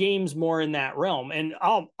need games more in that realm. And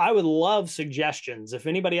I would love suggestions. If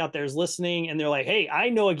anybody out there is listening and they're like, hey, I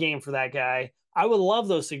know a game for that guy, I would love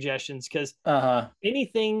those suggestions, because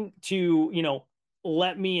anything to,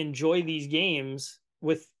 let me enjoy these games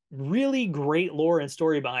with really great lore and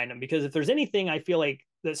story behind them. Because if there's anything I feel like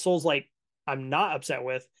that Souls-like I'm not upset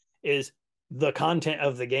with, is the content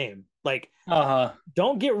of the game. Like,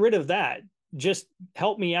 don't get rid of that. Just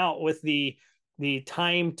help me out with the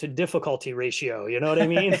time to difficulty ratio. You know what I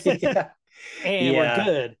mean? Yeah. And we're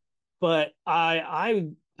good. But I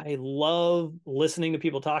love listening to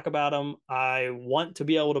people talk about them. I want to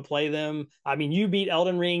be able to play them. I mean, you beat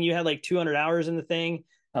Elden Ring. You had like 200 hours in the thing,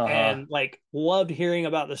 and like loved hearing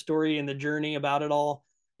about the story and the journey about it all.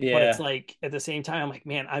 Yeah. But it's like, at the same time, I'm like,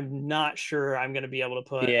 man, I'm not sure I'm going to be able to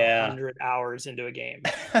put 100 hours into a game.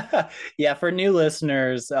 Yeah, for new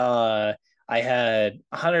listeners, I had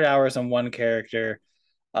 100 hours on one character,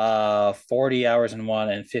 40 hours in one,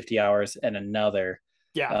 and 50 hours in another.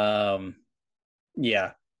 Yeah.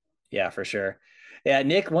 Yeah, for sure. Yeah,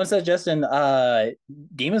 Nick, one suggestion,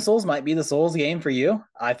 Demon's Souls might be the Souls game for you.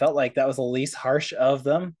 I felt like that was the least harsh of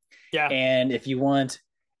them. Yeah. And if you want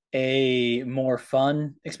a more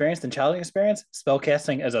fun experience than challenging experience,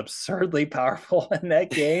 spellcasting is absurdly powerful in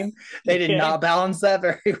that game. They did not balance that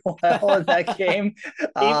very well in that game.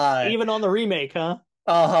 Even on the remake, huh?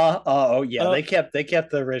 Oh yeah, they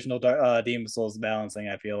kept the original Demon's Souls balancing,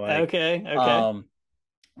 I feel like. Okay.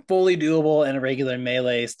 Fully doable in a regular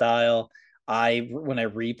melee style. When I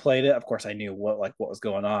replayed it, of course I knew what was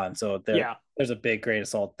going on. So there's a big Great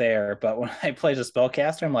Assault there. But when I played a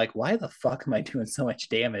spellcaster, I'm like, why the fuck am I doing so much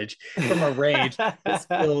damage from a range? This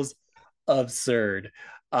feels absurd.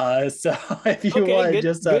 So if you want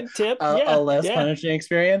just a less punishing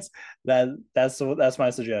experience, that's my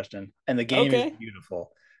suggestion. And the game is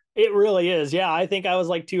beautiful. It really is. Yeah, I think I was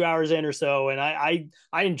like 2 hours in or so, and I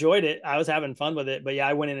enjoyed it. I was having fun with it. But yeah,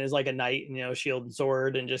 I went in as like a knight, and shield and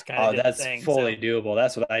sword, and just kind of did that's the thing. Fully doable.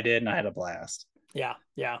 That's what I did, and I had a blast. Yeah.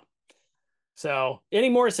 So any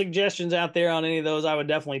more suggestions out there on any of those, I would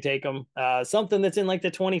definitely take them. Something that's in like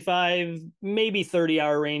the 25, maybe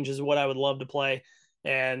 30-hour range is what I would love to play.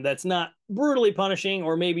 And that's not brutally punishing,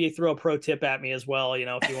 or maybe you throw a pro tip at me as well. If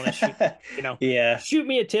you want to shoot, shoot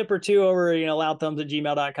me a tip or two over,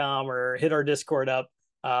 loudthumbs@gmail.com, or hit our Discord up.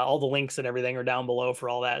 All the links and everything are down below for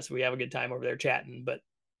all that. So we have a good time over there chatting. But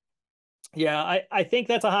yeah, I think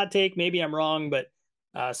that's a hot take. Maybe I'm wrong, but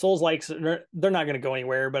Souls-likes, they're not going to go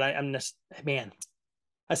anywhere. But I'm just, man,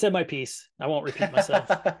 I said my piece. I won't repeat myself.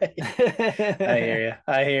 I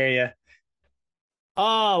hear you.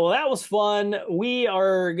 Oh, well, that was fun. We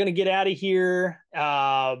are going to get out of here.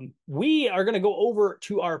 We are going to go over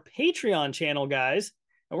to our Patreon channel, guys,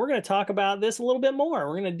 and we're going to talk about this a little bit more.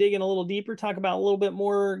 We're going to dig in a little deeper, talk about a little bit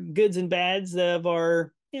more goods and bads of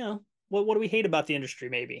our, what do we hate about the industry,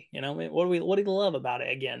 maybe? What do we love about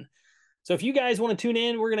it again? So if you guys want to tune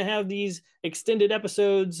in, we're going to have these extended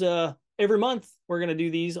episodes every month. We're going to do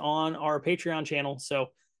these on our Patreon channel. So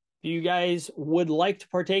If you guys would like to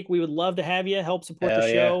partake, we would love to have you help support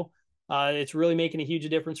the show. It's really making a huge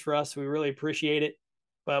difference for us. We really appreciate it.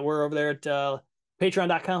 But we're over there at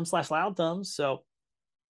patreon.com/loudthumbs. So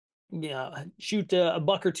yeah, shoot a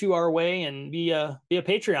buck or two our way and be a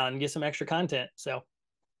Patreon and get some extra content. So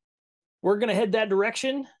we're going to head that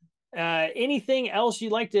direction. Anything else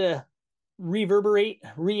you'd like to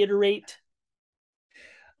reiterate?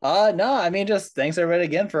 No, I mean, just thanks everybody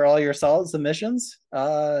again for all your solid submissions.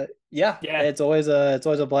 It's always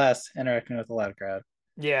a blast interacting with the Loud Crowd.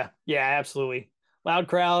 Yeah, absolutely. Loud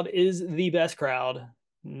Crowd is the best crowd,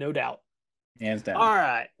 no doubt. Hands down. All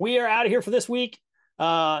right, we are out of here for this week.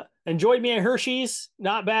 Enjoyed me at Hershey's,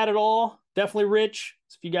 not bad at all. Definitely rich.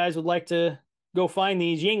 So if you guys would like to go find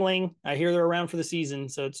these, Yingling, I hear they're around for the season,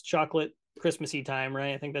 so it's chocolate Christmassy time,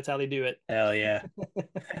 right? I think that's how they do it. Hell yeah.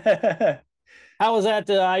 How was that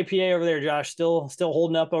IPA over there, Josh? Still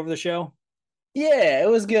holding up over the show? Yeah, it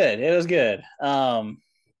was good.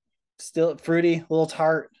 Still fruity, a little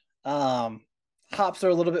tart. Hops are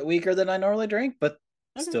a little bit weaker than I normally drink, but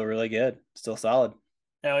still really good. Still solid.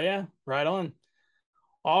 Hell yeah. Right on.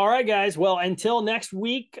 All right, guys. Well, until next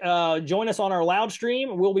week, join us on our Loud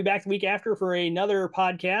stream. We'll be back the week after for another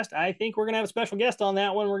podcast. I think we're going to have a special guest on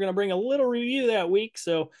that one. We're going to bring a little review that week,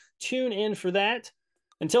 so tune in for that.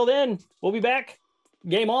 Until then, we'll be back.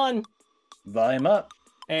 Game on. Volume up.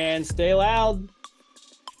 And stay loud.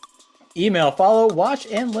 Email, follow, watch,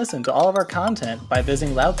 and listen to all of our content by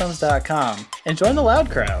visiting loudthumbs.com and join the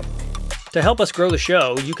Loud Crowd. To help us grow the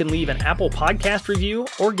show, you can leave an Apple Podcast review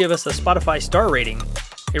or give us a Spotify star rating.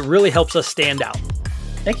 It really helps us stand out.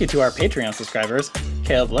 Thank you to our Patreon subscribers,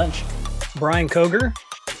 Caleb Lynch, Brian Koger,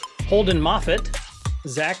 Holden Moffat,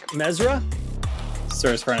 Zach Mezra,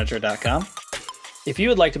 SirsFurniture.com. If you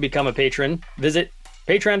would like to become a patron, visit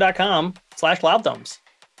patreon.com/loudthumbs.